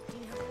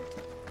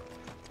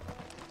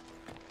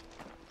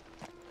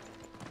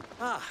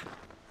 Ah,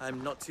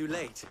 I'm not too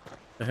late.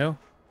 The hell?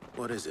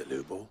 What is it,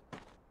 Lubor?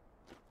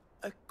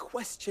 A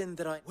question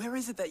that Where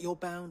is it that you're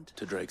bound?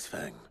 To Drake's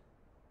Fang.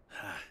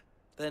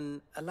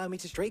 Then allow me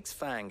to... Drake's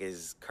Fang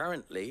is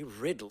currently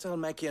riddled.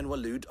 Salmeki and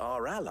Walud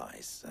are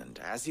allies, and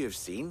as you've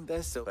seen,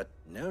 they're so... But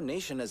no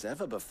nation has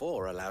ever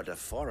before allowed a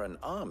foreign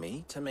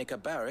army to make a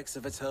barracks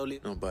of its holy...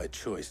 Not by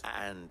choice.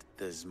 And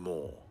there's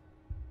more.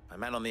 A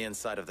man on the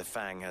inside of the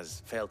Fang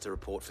has failed to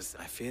report for...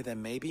 I fear there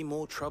may be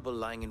more trouble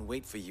lying in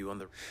wait for you on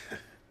the...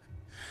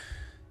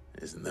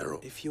 Isn't there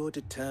all... If you're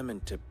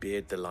determined to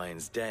beard the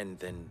lion's den,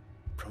 then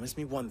promise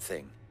me one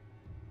thing.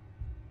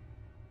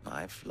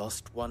 I've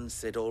lost one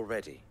Cid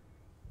already.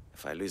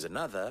 If I lose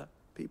another,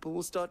 people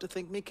will start to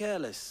think me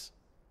careless.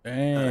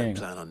 Dang. I don't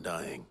plan on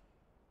dying.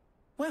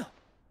 Well,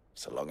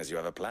 so long as you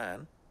have a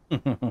plan.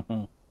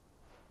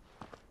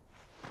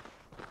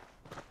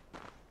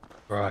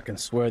 Bro, I can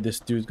swear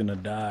this dude's gonna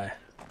die.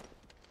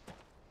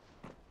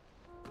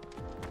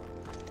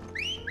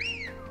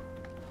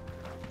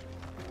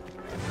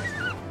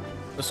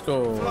 Let's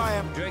go. Fly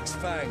up. Drake's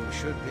Fang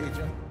should be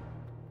just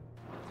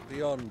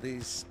beyond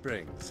these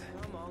springs.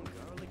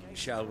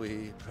 Shall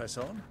we press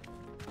on?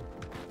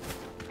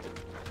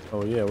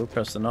 Oh yeah, we're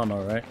pressing on,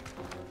 all right.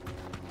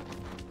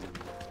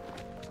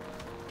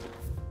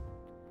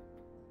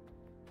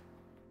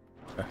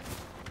 Okay.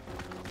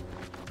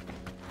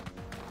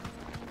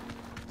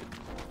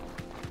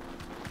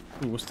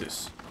 Ooh, what's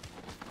this?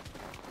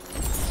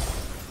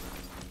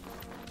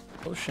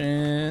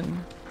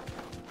 Potion.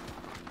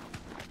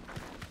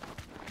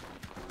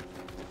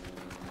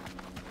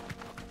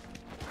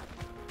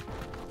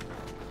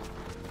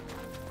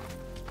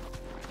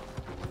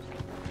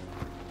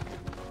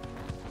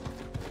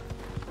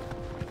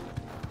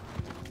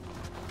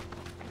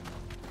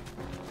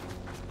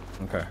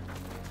 Okay,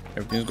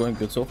 everything's going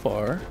good so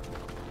far.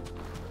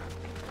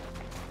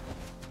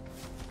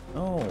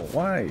 Oh,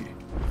 why?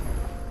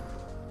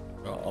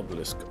 Oh,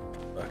 obelisk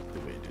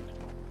activated.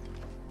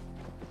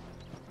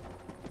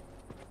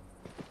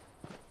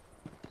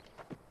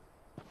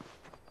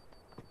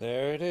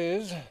 There it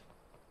is.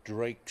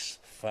 Drake's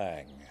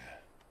Fang.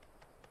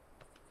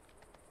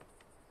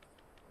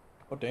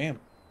 Oh, damn.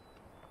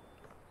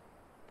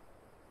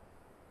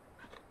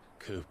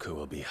 Kupka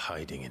will be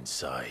hiding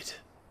inside.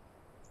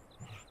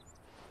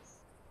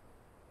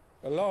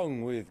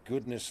 Along with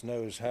goodness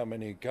knows how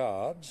many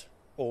guards,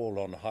 all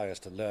on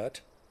highest alert.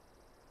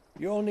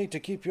 You'll need to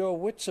keep your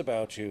wits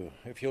about you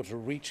if you're to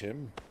reach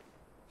him.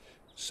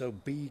 So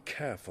be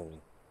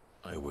careful.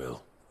 I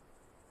will,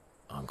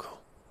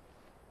 Uncle.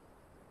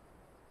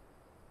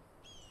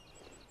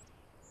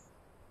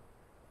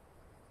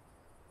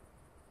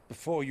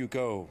 Before you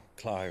go,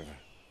 Clive,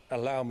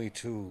 allow me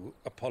to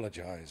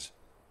apologize.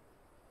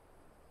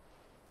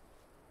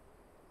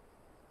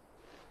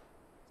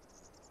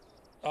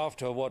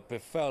 After what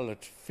befell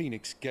at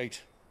Phoenix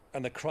Gate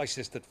and the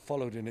crisis that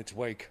followed in its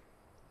wake,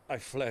 I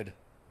fled.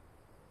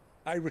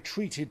 I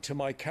retreated to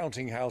my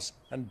counting house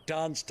and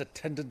danced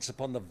attendance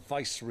upon the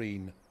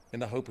vicereine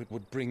in the hope it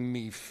would bring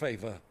me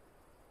favor.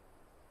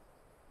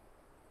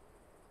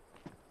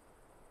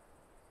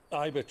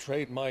 I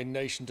betrayed my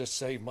nation to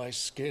save my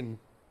skin,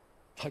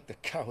 like the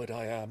coward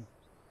I am.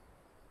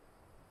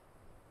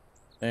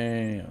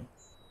 Damn.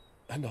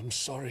 And I'm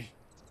sorry.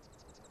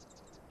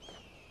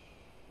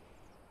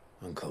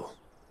 Uncle,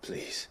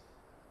 please.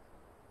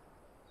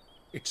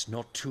 It's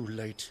not too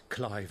late,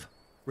 Clive.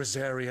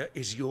 Rosaria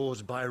is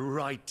yours by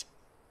right,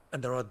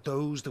 and there are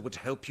those that would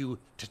help you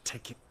to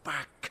take it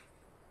back.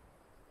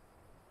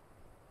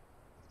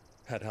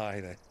 Had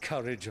I the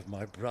courage of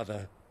my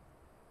brother,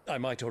 I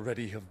might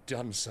already have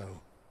done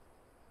so.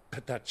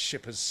 But that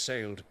ship has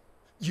sailed.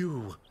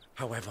 You,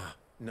 however...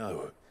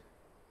 No.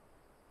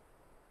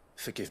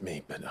 Forgive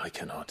me, but I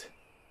cannot.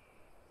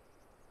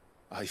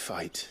 I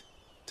fight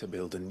to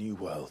build a new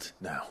world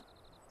now.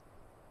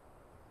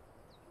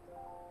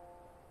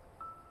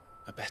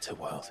 A better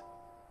world.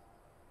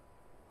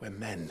 Where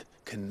men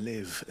can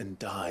live and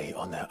die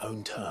on their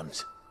own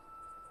terms.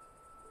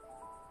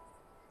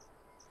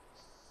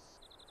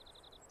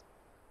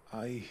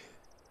 I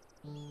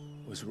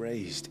was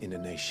raised in a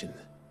nation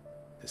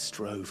that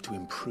strove to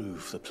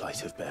improve the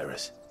plight of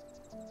bearers.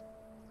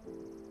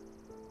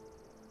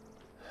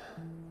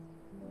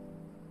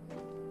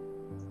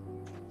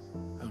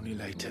 Only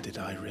later did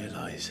I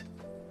realize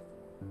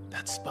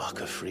That spark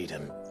of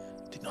freedom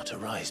did not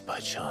arise by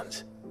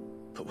chance,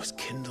 but was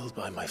kindled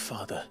by my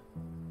father.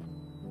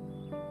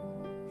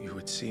 You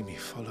would see me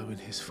follow in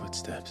his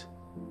footsteps.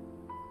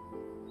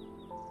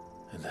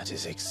 And that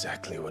is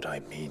exactly what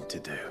I mean to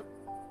do.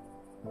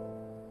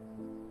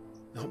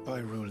 Not by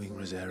ruling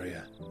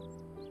Rosaria,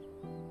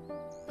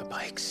 but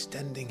by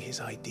extending his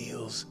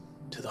ideals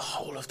to the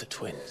whole of the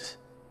twins.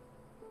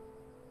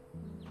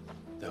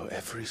 Though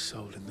every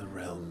soul in the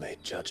realm may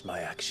judge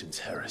my actions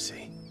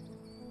heresy,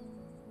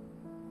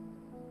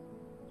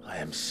 I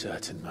am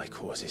certain my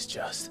cause is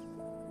just.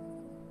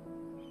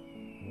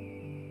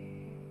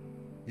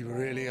 You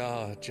really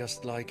are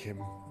just like him,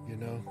 you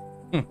know?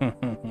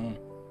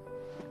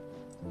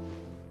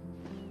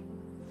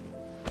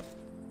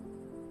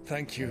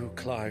 Thank you,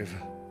 Clive,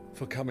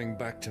 for coming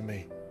back to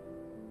me.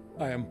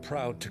 I am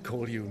proud to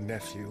call you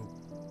nephew.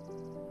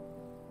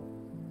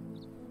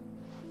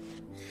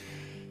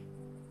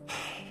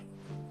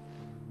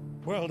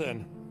 Well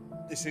then,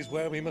 this is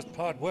where we must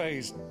part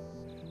ways.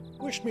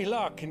 Wish me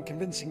luck in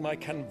convincing my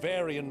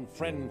Canvarian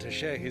friend to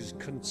share his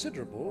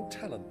considerable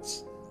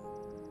talents.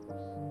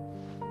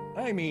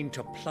 I mean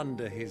to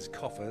plunder his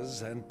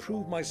coffers and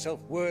prove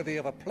myself worthy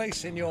of a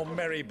place in your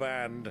merry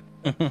band.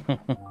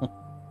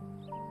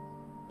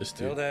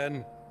 Till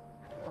then,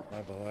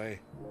 my boy.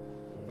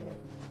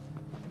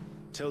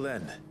 Till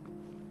then,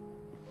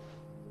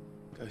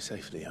 go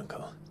safely,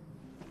 Uncle.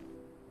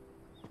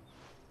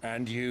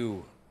 And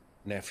you,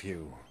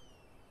 nephew.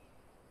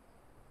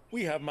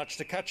 We have much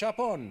to catch up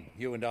on,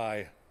 you and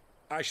I.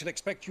 I shall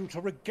expect you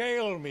to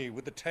regale me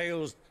with the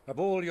tales of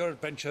all your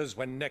adventures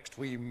when next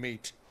we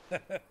meet.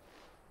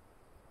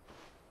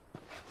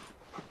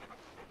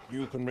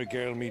 You can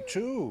regale me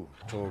too,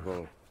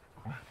 Torgal.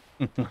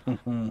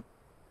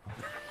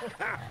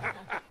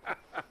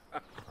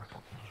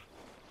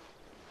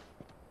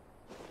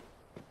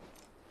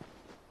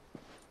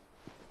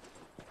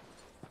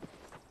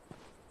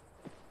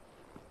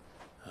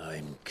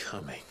 I'm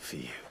coming for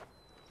you,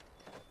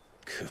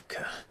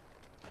 Kupka.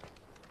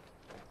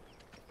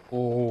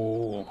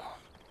 Oh.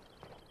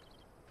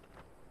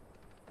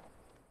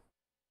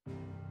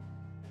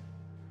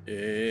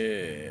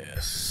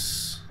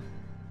 Yes.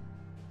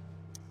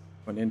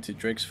 Went into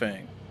Drake's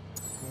Fang.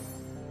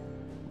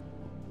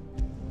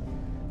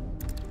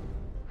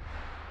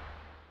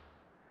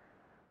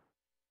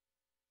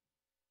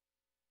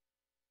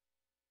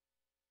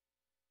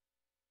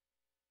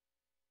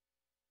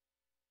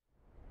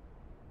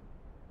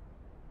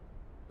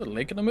 The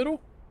lake in the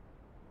middle?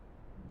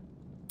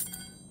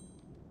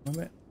 Oh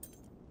man,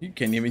 you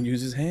can't even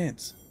use his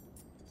hands.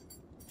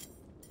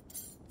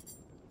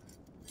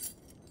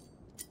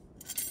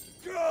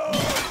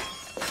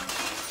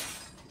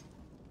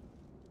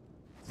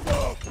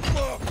 Fuck!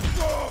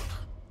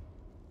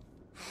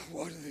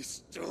 Why do they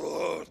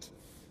start?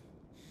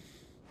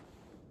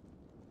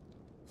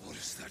 What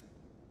has that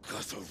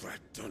gutter rat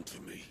done to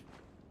me?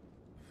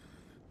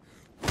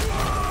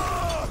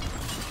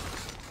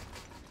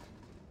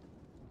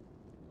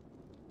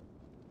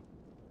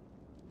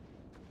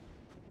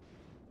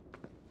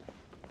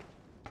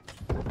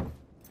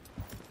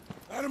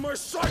 Out of my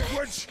sight,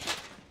 wench!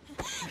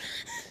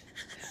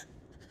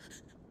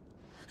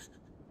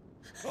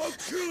 I'll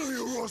kill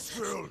you,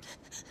 Rosfield!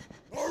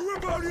 I'll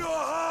rip out your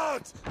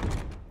heart!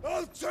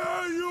 I'll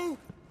tear you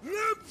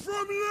limb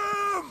from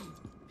limb!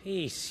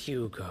 Peace,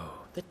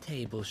 Hugo. The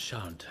table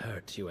shan't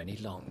hurt you any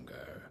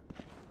longer.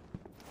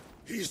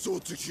 He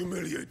sought to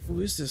humiliate.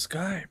 Who is this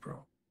guy,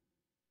 bro?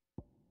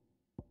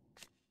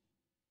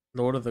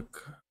 Lord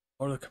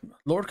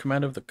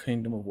Commander of the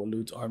Kingdom of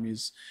Walud's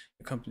armies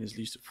accompanies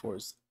Liege of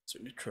Forest to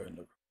return.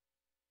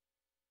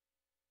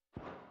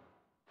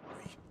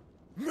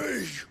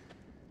 Me!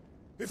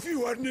 If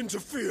you hadn't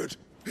interfered,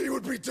 he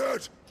would be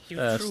dead! You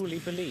truly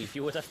believe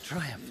you would have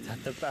triumphed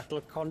had the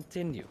battle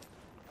continued?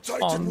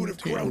 Titan would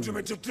have ground him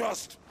into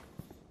dust!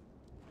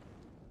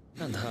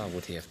 And how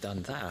would he have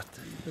done that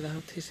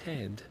without his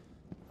head?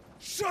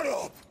 Shut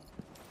up!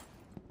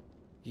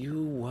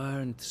 You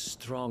weren't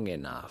strong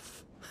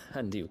enough,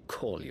 and you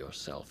call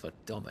yourself a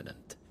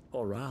dominant.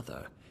 Or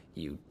rather,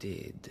 you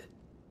did.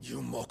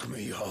 You mock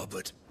me,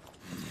 Harbert.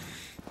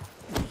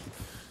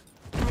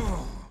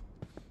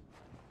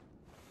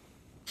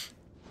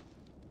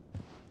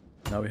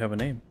 Now we have a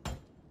name.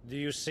 Do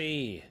you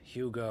see,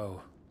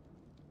 Hugo?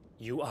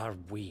 You are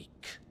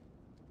weak.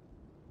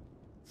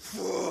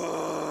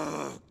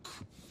 Fuck!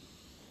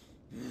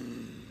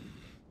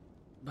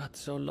 But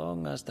so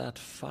long as that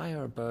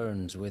fire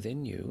burns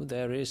within you,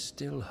 there is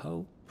still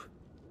hope.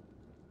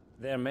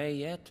 There may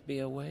yet be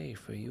a way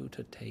for you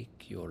to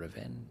take your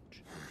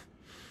revenge.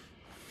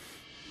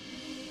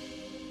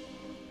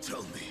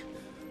 Tell me,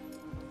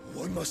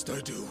 what must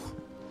I do?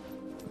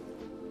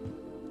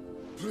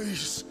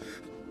 Please,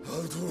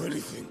 I'll do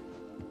anything.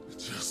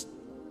 Just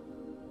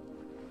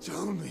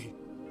tell me.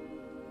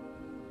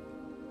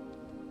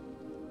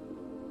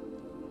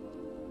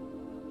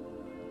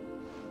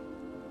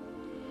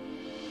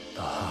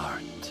 The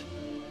heart.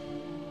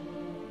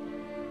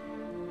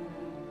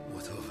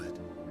 What of it?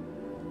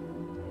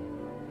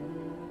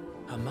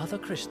 A mother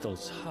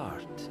crystal's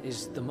heart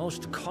is the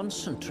most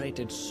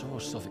concentrated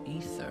source of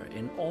ether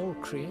in all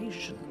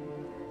creation.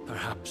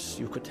 Perhaps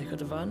you could take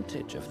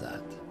advantage of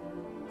that.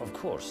 Of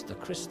course, the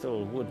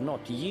crystal would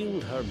not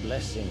yield her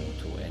blessing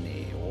to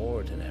any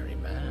ordinary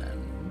man.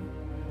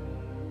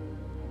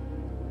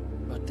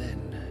 But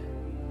then,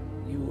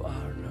 you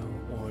are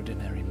no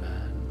ordinary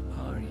man,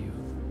 are you,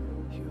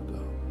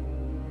 Hugo?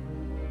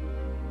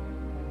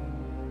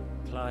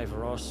 Clive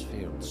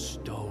Rossfield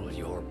stole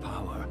your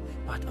power,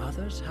 but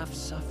others have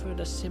suffered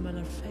a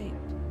similar fate,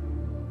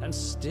 and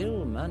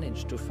still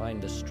managed to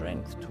find the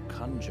strength to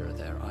conjure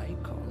their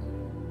icon.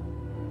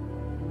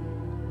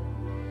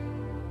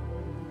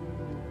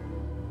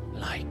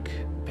 Like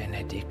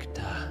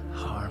Benedicta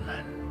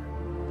Harmon.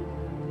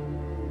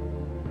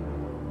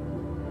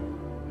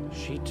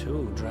 She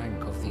too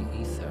drank of the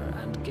ether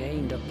and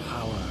gained a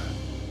power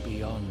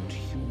beyond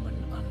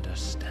human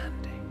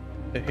understanding.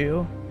 The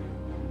hell?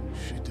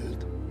 She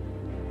did.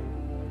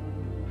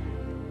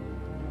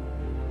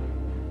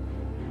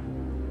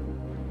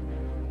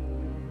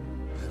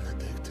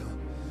 Benedicta.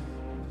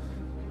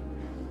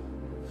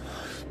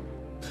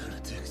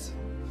 Benedict.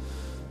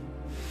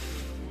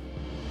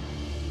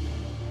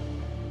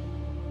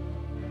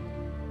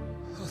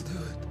 I'll do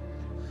it.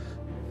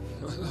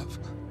 My love.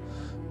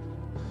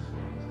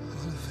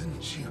 I'll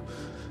avenge you.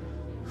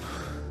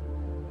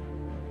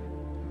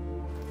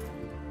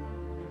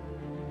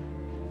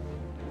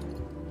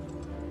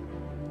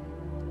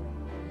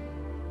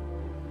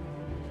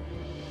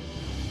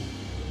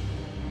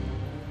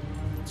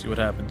 See what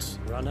happens.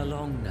 Run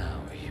along now,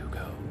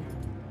 Hugo.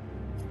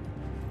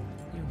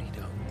 You need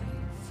only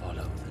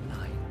follow the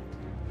light.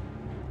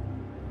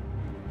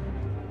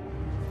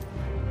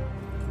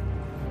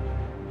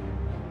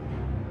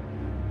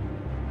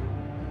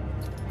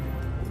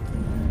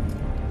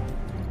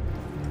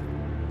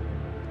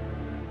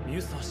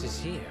 Muthos is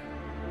here.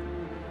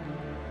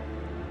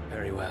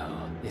 Very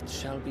well, it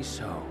shall be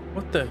so.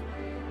 What the?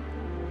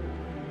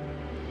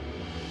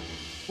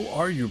 Who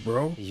are you,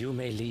 bro? You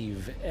may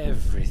leave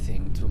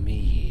everything to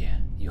me,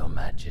 Your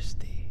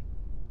Majesty.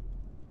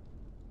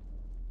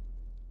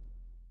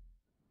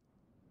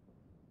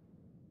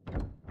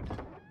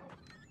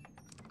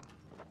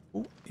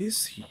 Who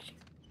is he?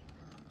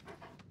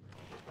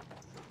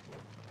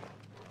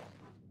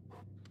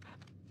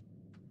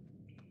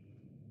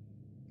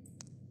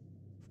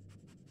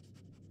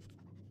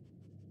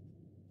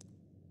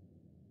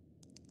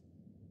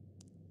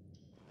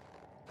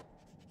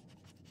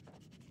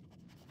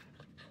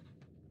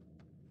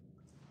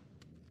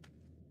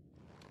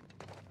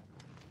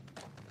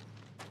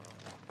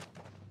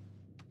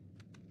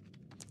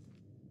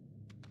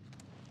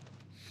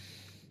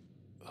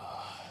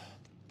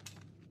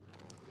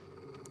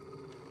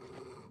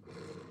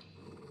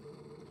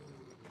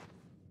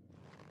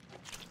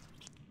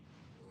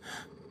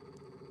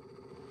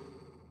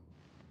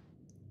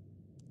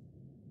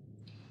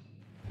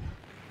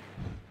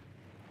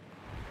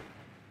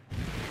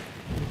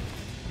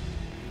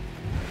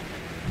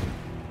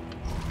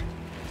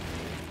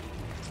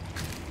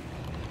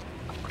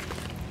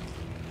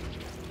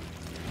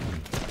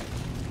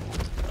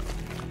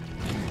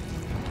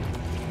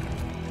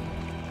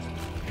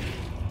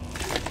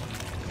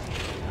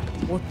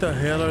 What the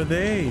hell are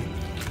they?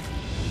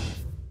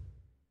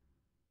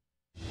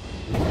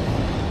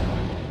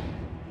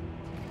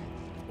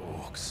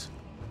 Orcs.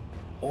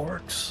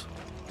 Orcs?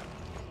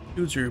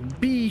 Dudes are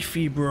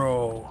beefy,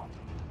 bro.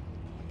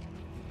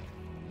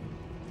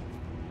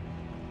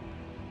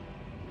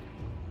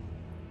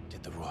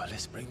 Did the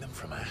royalists bring them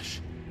from Ash?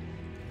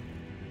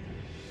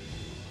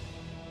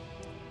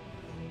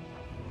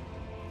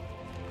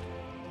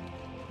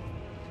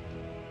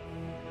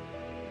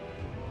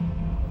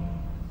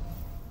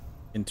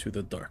 Into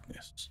the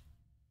darkness.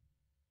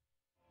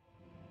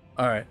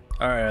 Alright,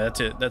 that's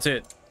it. That's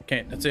it.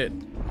 Okay, that's it.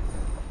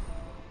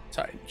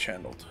 Titan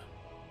channeled.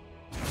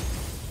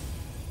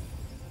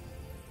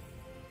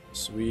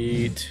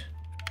 Sweet.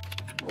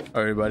 Alright,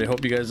 everybody.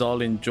 Hope you guys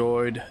all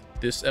enjoyed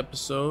this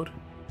episode.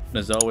 And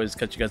as always,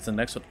 catch you guys in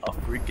the next one.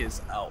 AlphaRique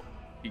is out.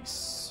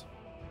 Peace.